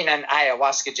in an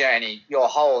ayahuasca journey your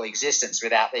whole existence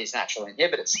without these natural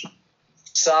inhibitors.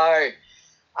 So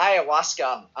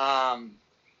ayahuasca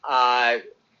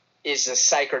is a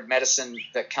sacred medicine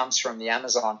that comes from the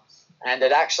Amazon, and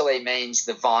it actually means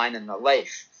the vine and the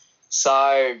leaf.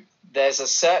 So there's a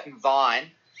certain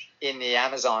vine in the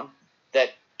Amazon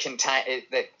that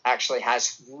actually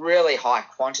has really high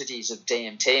quantities of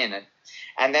DMT in it,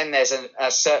 and then there's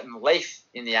a certain leaf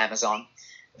in the Amazon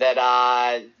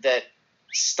that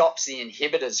stops the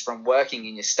inhibitors from working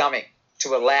in your stomach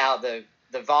to allow the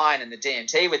vine and the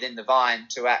DMT within the vine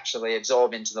to actually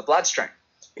absorb into the bloodstream.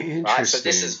 Interesting. Right. So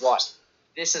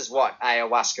this is what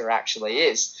ayahuasca actually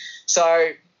is.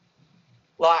 So,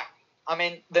 like, I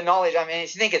mean, the knowledge. I mean,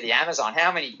 if you think of the Amazon,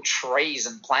 how many trees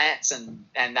and plants and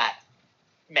that,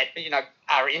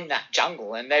 are in that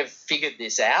jungle, and they've figured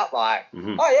this out. Like,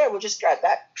 oh yeah, we'll just grab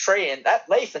that tree and that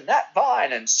leaf and that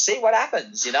vine and see what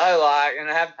happens. And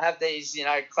have these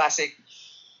classic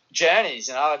journeys.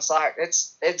 It's like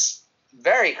it's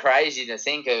very crazy to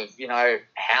think of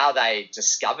how they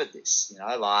discovered this.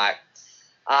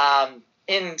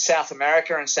 In South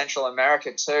America and Central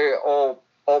America too, all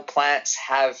plants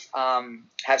have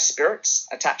spirits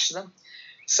attached to them.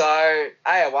 So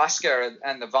ayahuasca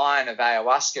and the vine of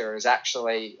ayahuasca is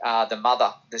actually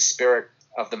the spirit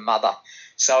of the mother.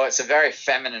 So it's a very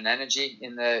feminine energy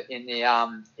in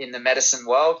the medicine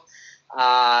world,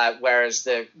 whereas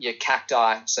your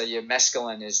cacti, so your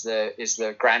mescaline is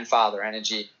the grandfather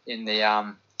energy in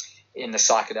the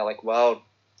psychedelic world.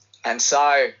 And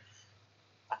so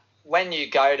when you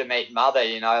go to meet mother,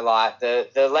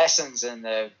 the lessons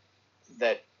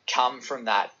that come from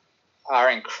that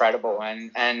are incredible,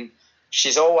 and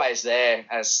she's always there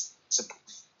as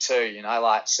too,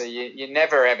 so you're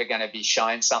never ever going to be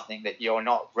shown something that you're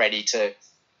not ready to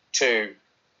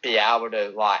be able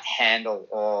to handle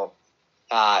or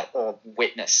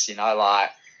witness,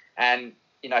 and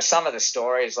some of the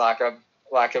stories, like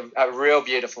a real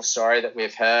beautiful story that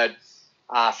we've heard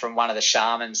from one of the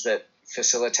shamans that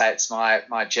facilitates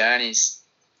my journeys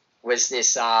was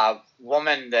this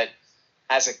woman that,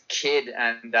 as a kid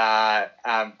and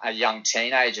a young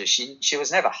teenager, she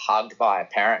was never hugged by her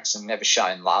parents and never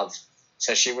shown love.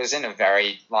 So she was in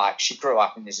she grew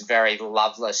up in this very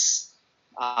loveless,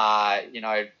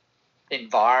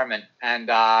 environment, and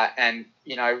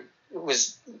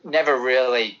was never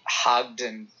really hugged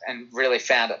and really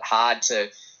found it hard to,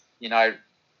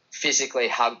 physically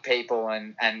hug people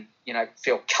and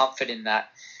feel comfort in that.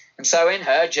 And so in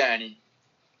her journey,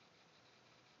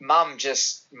 mother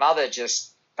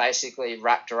just basically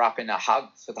wrapped her up in a hug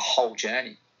for the whole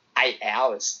journey, 8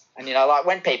 hours. And,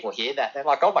 when people hear that, they're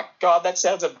like, oh, my God, that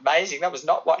sounds amazing. That was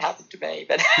not what happened to me.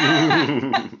 But,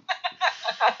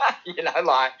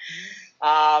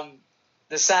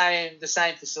 the same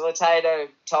facilitator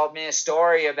told me a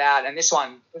story about, and this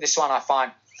one I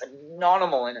find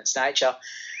phenomenal in its nature.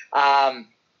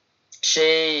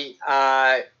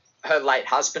 Her late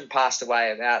husband passed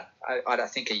away about, I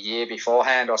think, a year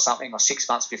beforehand or something, or 6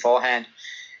 months beforehand,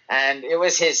 and it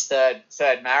was his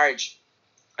third marriage.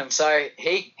 And so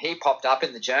he popped up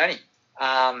in the journey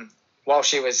while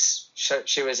she was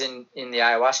in the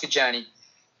ayahuasca journey,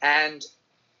 and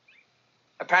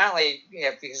apparently,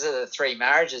 because of the 3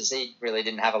 marriages, he really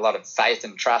didn't have a lot of faith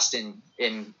and trust in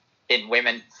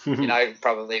women.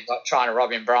 Probably trying to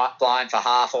rob him blind for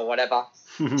half or whatever.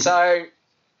 So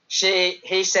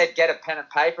he said, get a pen and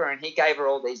paper, and he gave her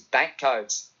all these bank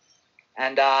codes.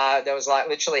 And there was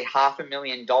literally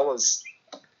 $500,000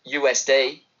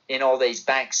 USD in all these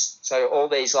banks. So all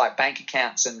these bank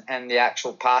accounts and the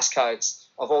actual passcodes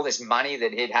of all this money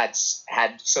that he'd had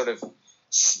sort of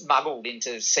smuggled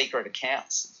into secret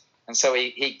accounts. And so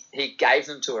he gave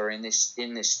them to her in this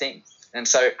thing. And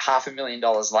so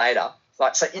 $500,000 later,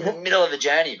 so in the middle of the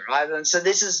journey, right? And so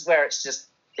this is where it's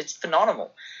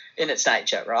phenomenal in its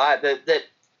nature, right?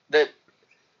 That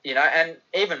and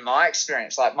even my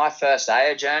experience, my first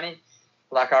AA journey,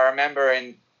 I remember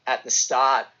at the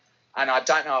start, and I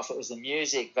don't know if it was the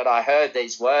music, but I heard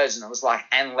these words, and it was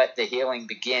and let the healing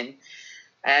begin.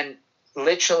 And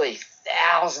literally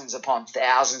thousands upon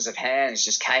thousands of hands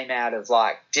just came out of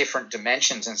different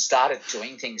dimensions and started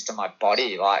doing things to my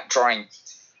body, drawing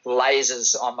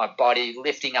lasers on my body,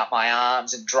 lifting up my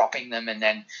arms and dropping them, and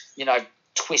then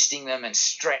twisting them and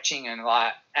stretching and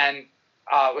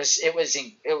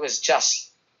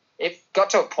it got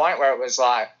to a point where it was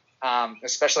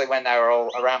especially when they were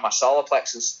all around my solar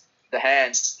plexus, the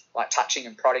hands touching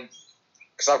and prodding,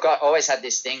 because I've always had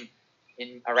this thing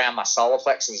around my solar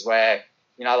plexus where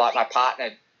my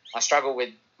partner, I struggle with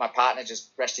my partner just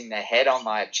resting their head on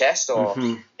my chest or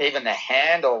even their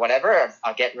hand or whatever.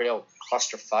 I get real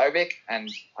claustrophobic, and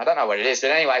I don't know what it is,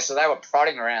 but anyway, so they were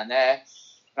prodding around there.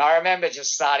 And I remember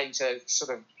just starting to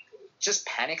sort of just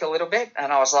panic a little bit,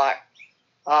 and I was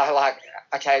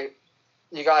okay,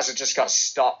 you guys have just got to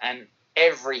stop, and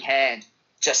every hand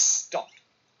just stopped.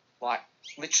 like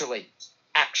literally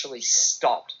actually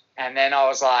stopped. And then I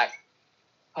was like,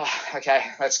 oh, okay,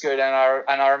 that's good. And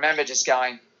I remember just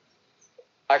going,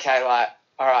 okay, like,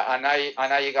 all right, I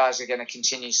know you guys are going to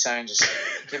continue soon. Just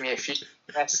give me a few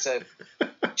minutes to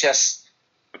just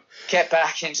get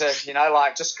back into,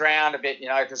 like just ground a bit,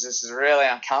 because this is really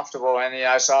uncomfortable. And,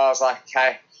 so I was like,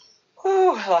 okay,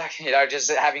 whew, like,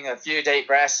 just having a few deep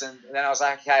breaths. And then I was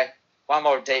like, okay, one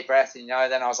more deep breath, then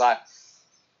I was like,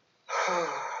 whew,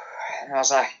 and I was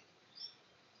like,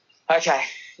 okay,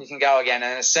 you can go again.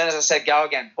 And as soon as I said go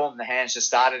again, boom, the hands just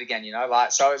started again,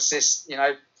 like, so it's this,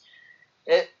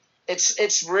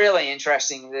 it's really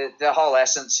interesting, the whole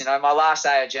essence. My last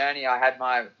day of journey, I had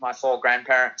my 4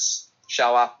 grandparents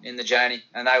show up in the journey,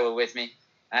 and they were with me,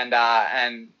 and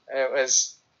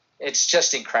it's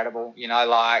just incredible,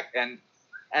 like,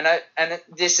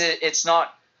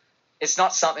 it's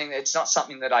not something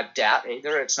that I doubt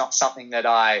either. It's not something that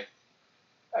I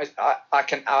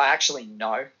actually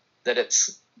know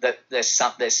that there's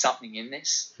something in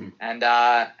this, and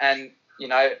I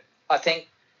think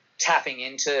tapping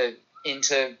into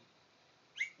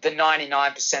the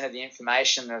 99% of the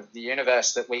information of the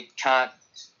universe that we can't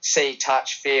see,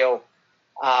 touch, feel,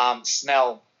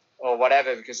 smell, or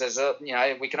whatever, because there's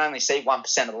we can only see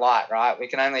 1% of the light, right? We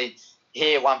can only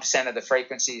hear 1% of the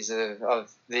frequencies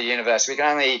of the universe. We can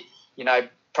only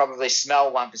probably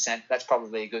smell 1%. That's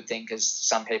probably a good thing, because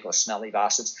some people are smelly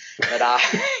bastards. But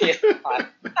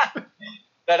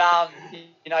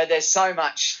there's so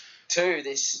much to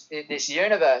this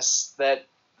universe that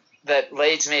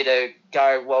leads me to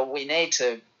go, well, we need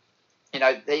to,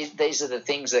 these are the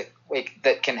things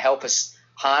that can help us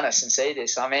harness and see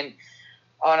this. I mean,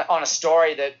 on a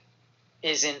story that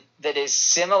is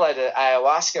similar to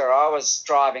ayahuasca, I was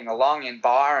driving along in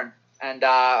Byron, and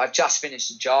I just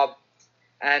finished a job,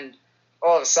 and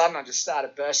all of a sudden I just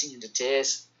started bursting into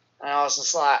tears, and I was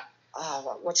just like,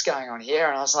 oh, what's going on here?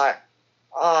 And I was like,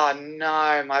 oh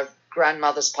no, my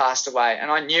grandmother's passed away. And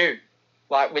I knew,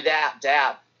 like, without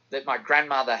doubt, that my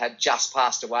grandmother had just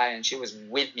passed away, and she was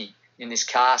with me in this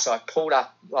car. So I pulled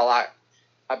up,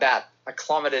 about a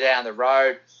kilometre down the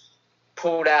road,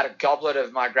 pulled out a goblet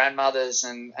of my grandmother's,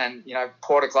 and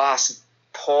poured a glass of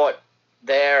port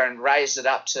there and raised it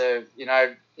up to,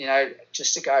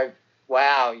 just to go,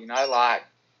 wow,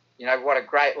 what a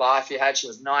great life you had. She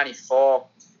was 94.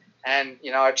 And,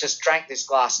 I just drank this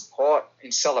glass of port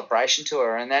in celebration to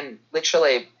her. And then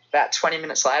literally about 20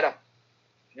 minutes later,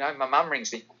 my mum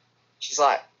rings me. She's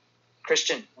like,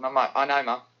 Christian. And I'm like, I know,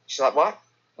 Mum. She's like, what?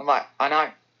 I'm like, I know.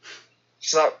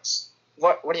 She's like,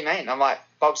 what do you mean? I'm like,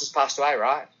 Bob's has passed away,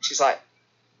 right? She's like,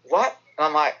 what? And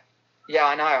I'm like, yeah,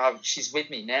 I know. She's with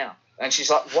me now. And she's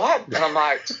like, what? And I'm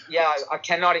like, yeah, I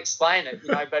cannot explain it,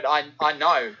 but I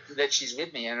know that she's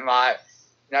with me. And I'm like,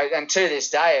 and to this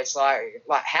day, it's like,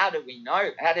 how did we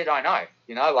know? How did I know?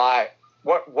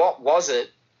 What was it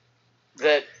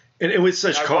that? And with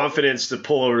such confidence to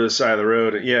pull over to the side of the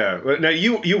road. Yeah. Now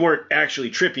you weren't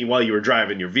actually tripping while you were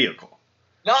driving your vehicle.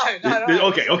 No.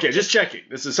 Okay. Just checking.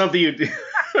 This is something you.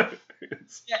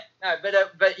 Yeah. No,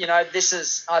 but this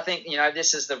is, I think,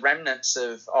 this is the remnants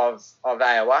of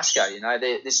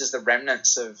ayahuasca. This is the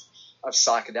remnants of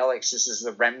psychedelics. This is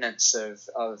the remnants of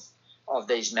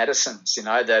these medicines,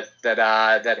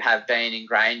 that have been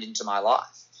ingrained into my life,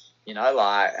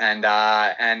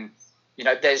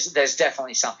 there's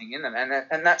definitely something in them,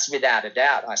 and that's without a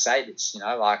doubt. I say this,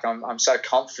 I'm so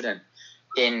confident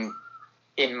in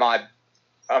my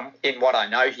in what I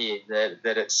know here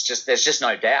that it's just, there's just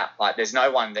no doubt. Like, there's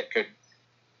no one that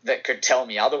could tell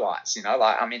me otherwise.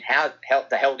 I mean, how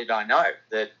the hell did I know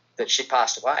that she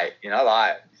passed away?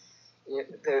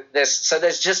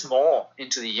 There's just more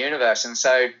into the universe. And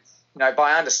so,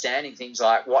 by understanding things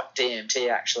like what DMT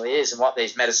actually is and what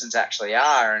these medicines actually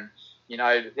are, and,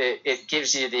 it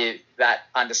gives you that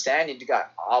understanding to go,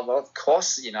 oh, well, of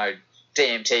course,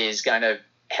 DMT is going to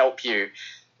help you,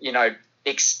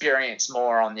 experience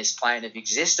more on this plane of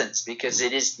existence, because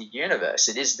it is the universe.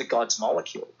 It is the God's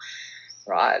molecule,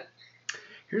 right?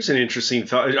 Here's an interesting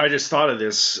thought. I just thought of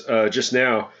this just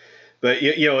now. But,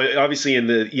 obviously in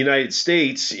the United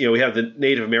States, we have the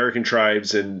Native American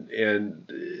tribes, and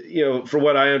from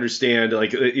what I understand, like,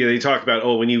 they talk about,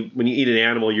 when you eat an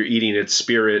animal, you're eating its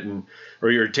spirit, or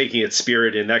you're taking its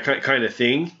spirit, and that kind of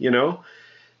thing,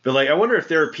 But, like, I wonder if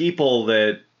there are people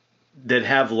that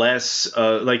have less,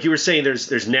 like you were saying,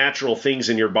 there's natural things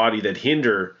in your body that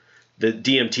hinder the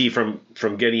DMT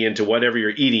from getting into whatever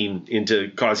you're eating, into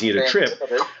causing you to trip.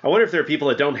 I wonder if there are people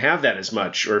that don't have that as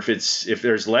much, or if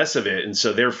there's less of it, and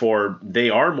so therefore they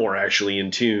are more actually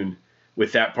in tune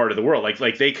with that part of the world.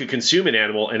 Like they could consume an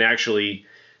animal and actually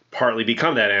partly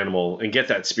become that animal and get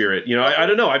that spirit. You know, I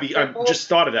don't know. I just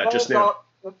thought of that just now.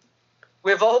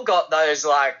 We've all got those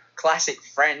like classic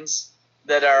friends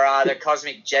that are the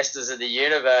cosmic jesters of the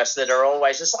universe that are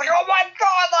always just like, oh my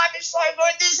God, life is so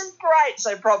good, this is great.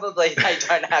 So probably they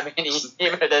don't have any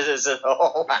inhibitors at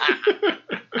all.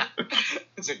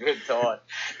 It's a good thought.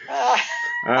 I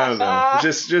don't know.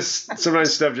 Just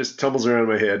sometimes stuff just tumbles around in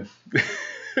my head.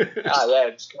 Oh yeah,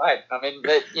 it's great. I mean,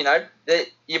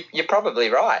 you're probably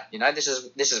right. You know, this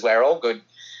is where all good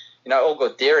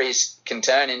theories can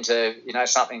turn into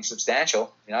something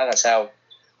substantial. You know, that's how.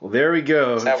 Well, there we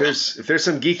go. If there's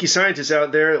some geeky scientist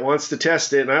out there that wants to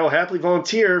test it, and I will happily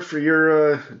volunteer for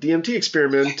your DMT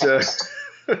experiment.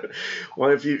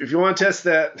 Well, if you want to test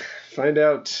that, find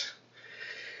out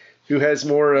who has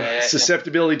more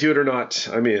susceptibility to it or not.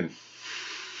 I'm in.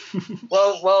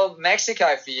 Well,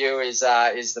 Mexico for you is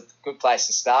the good place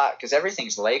to start because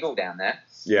everything's legal down there.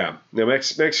 Yeah, no,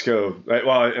 Mexico.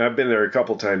 I've been there a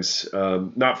couple times,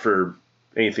 not for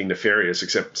anything nefarious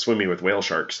except swimming with whale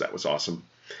sharks. That was awesome.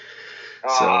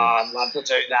 So, I'd love to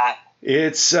do that.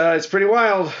 It's pretty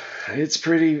wild.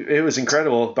 It was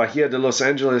incredible. Bahia de Los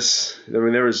Angeles. I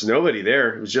mean, there was nobody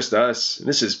there. It was just us. And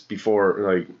this is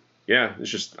before,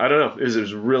 it's just, I don't know. It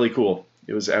was really cool.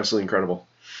 It was absolutely incredible.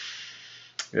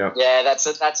 Yeah. Yeah,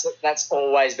 that's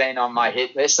always been on my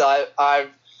hit list. I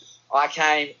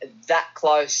came that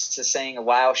close to seeing a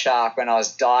whale shark when I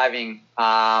was diving.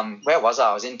 Where was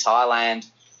I? I was in Thailand,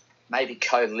 maybe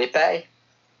Koh Lipe.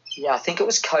 Yeah, I think it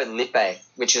was Koh Lipe,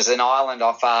 which is an island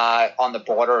off on the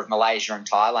border of Malaysia and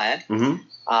Thailand. Mm-hmm.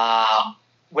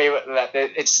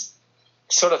 It's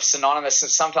sort of synonymous.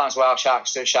 Sometimes whale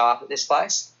sharks do show up at this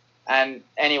place. And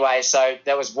anyway, so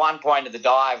there was one point of the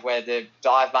dive where the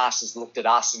dive masters looked at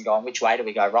us and gone, which way do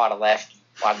we go, right or left?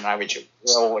 I don't know which.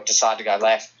 We all decided to go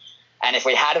left. And if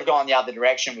we had have gone the other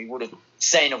direction, we would have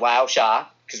seen a whale shark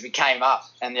because we came up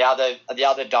and the other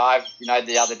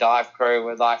dive crew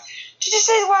were like, did you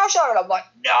see the whale shark? And I'm like,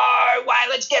 no way,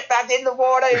 let's get back in the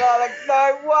water. And I'm like,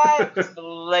 no way. I couldn't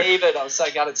believe it. I was so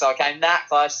gutted. So I came that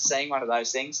close to seeing one of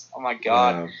those things. Oh, my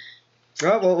God. Wow.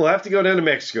 Well, we'll have to go down to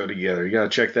Mexico together. You got to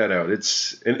check that out.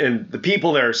 And the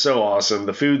people there are so awesome.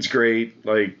 The food's great.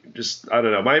 I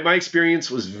don't know. My experience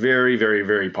was very, very,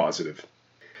 very positive.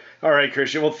 All right,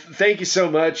 Christian. Well, thank you so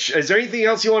much. Is there anything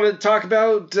else you want to talk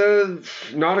about,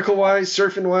 nautical-wise,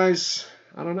 surfing-wise?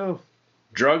 I don't know.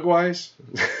 Drug-wise?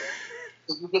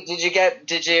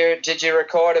 Did you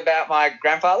record about my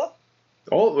grandfather?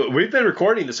 Oh, we've been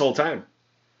recording this whole time.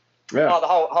 Yeah. Oh, the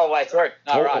whole way through.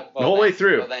 No, right. Well, the whole way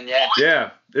through. Well, then, yeah.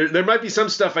 Yeah. There might be some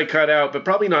stuff I cut out, but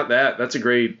probably not that. That's a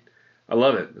great. I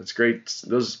love it. That's great.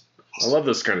 I love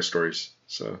those kind of stories.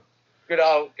 So. Good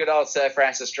old Sir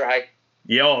Francis Drake.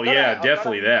 Yeah. Yeah.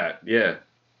 Definitely that. Yeah.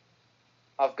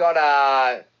 I've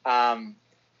got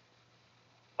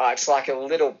it's like a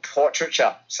little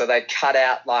portraiture. So they cut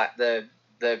out like the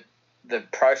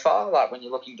profile, like when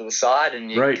you're looking to the side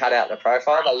and you cut out the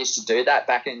profile. They used to do that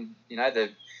back in the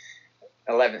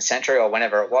 11th century or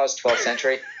whenever it was, 12th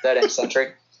century, 13th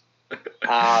century.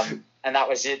 And that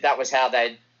was it. That was how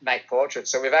they'd make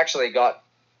portraits. So we've actually got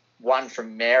one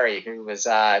from Mary, who was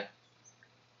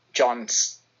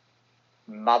John's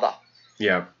mother.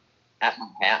 Yeah. At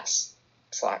my house.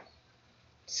 It's like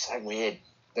so weird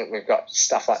that we've got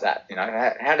stuff like that.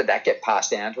 How did that get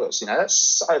passed down to us? That's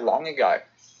so long ago.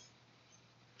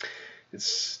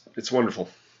 It's wonderful.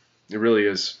 It really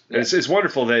is. Yeah. It's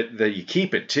wonderful that you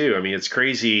keep it too. I mean, it's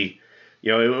crazy.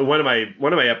 In one of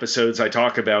my episodes, I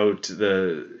talk about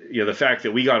the fact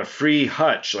that we got a free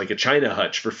hutch, like a China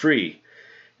hutch, for free,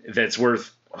 that's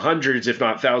worth hundreds, if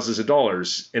not thousands of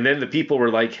dollars. And then the people were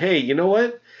like, "Hey, you know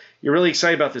what? You're really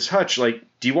excited about this hutch. Like,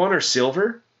 do you want our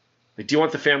silver? Like, do you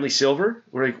want the family silver?"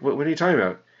 We're like, "What are you talking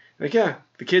about?" Like, yeah,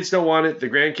 the kids don't want it, the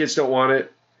grandkids don't want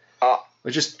it.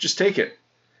 Like, just take it.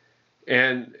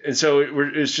 And so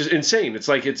it's just insane. It's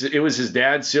like it was his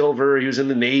dad's silver. He was in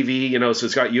the Navy, so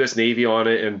it's got U.S. Navy on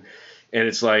it, and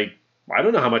it's like, I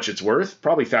don't know how much it's worth,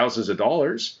 probably thousands of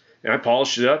dollars. And I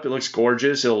polished it up. It looks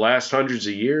gorgeous. It'll last hundreds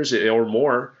of years or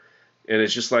more. And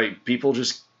it's just like people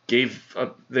just gave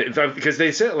up because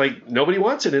they said like nobody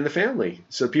wants it in the family,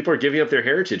 so people are giving up their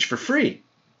heritage for free.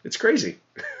 It's crazy.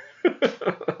 I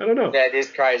don't know. Yeah, it is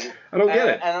crazy. I don't get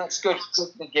it. And it's good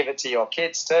to give it to your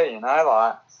kids too.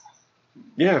 Like.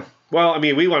 Yeah. Well, I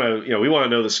mean, we want to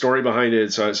know the story behind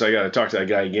it. So I got to talk to that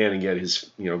guy again and get his,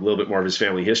 a little bit more of his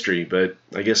family history. But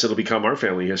I guess it'll become our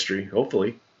family history.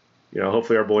 Hopefully,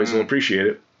 hopefully our boys will appreciate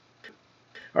it.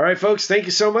 All right, folks. Thank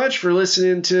you so much for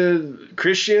listening to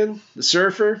Christian, the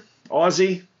surfer,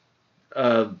 Aussie.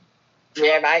 Yeah,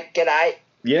 mate. G'day.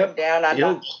 Yep. Down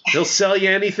under. He'll sell you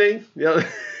anything.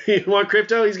 You want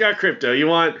crypto? He's got crypto. You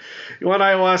want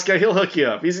ayahuasca? He'll hook you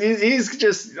up. He's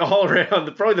just all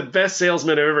around probably the best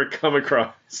salesman I've ever come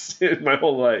across in my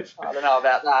whole life. I don't know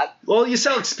about that. Well, you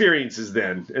sell experiences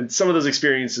then, and some of those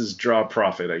experiences draw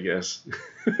profit, I guess.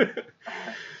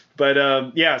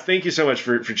 But yeah, thank you so much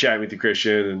for chatting with you,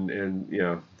 Christian,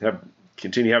 and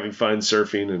continue having fun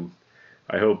surfing, and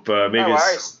I hope maybe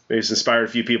it's inspired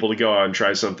a few people to go out and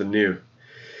try something new.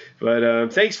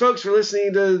 But thanks, folks, for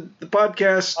listening to the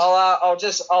podcast.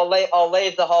 I'll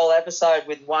leave the whole episode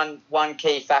with one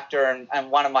key factor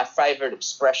and one of my favorite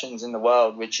expressions in the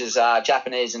world, which is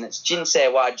Japanese, and it's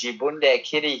Jinsei wa jibunde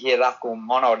kiri hiraku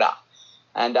monoda.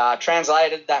 And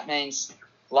translated, that means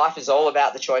life is all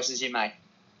about the choices you make.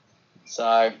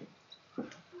 So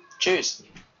choose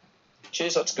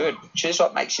what's good. Choose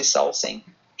what makes your soul sing.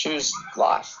 Choose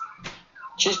life.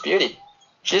 Choose beauty.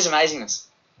 Choose amazingness.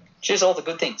 Choose all the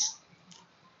good things.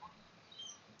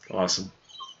 Awesome.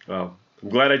 Well, I'm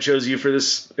glad I chose you for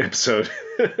this episode.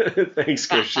 Thanks,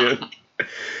 Christian.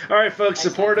 All right, folks,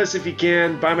 support us if you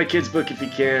can. Buy my kids' book if you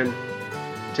can.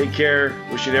 Take care.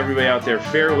 Wishing everybody out there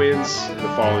fair winds and the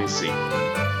falling sea.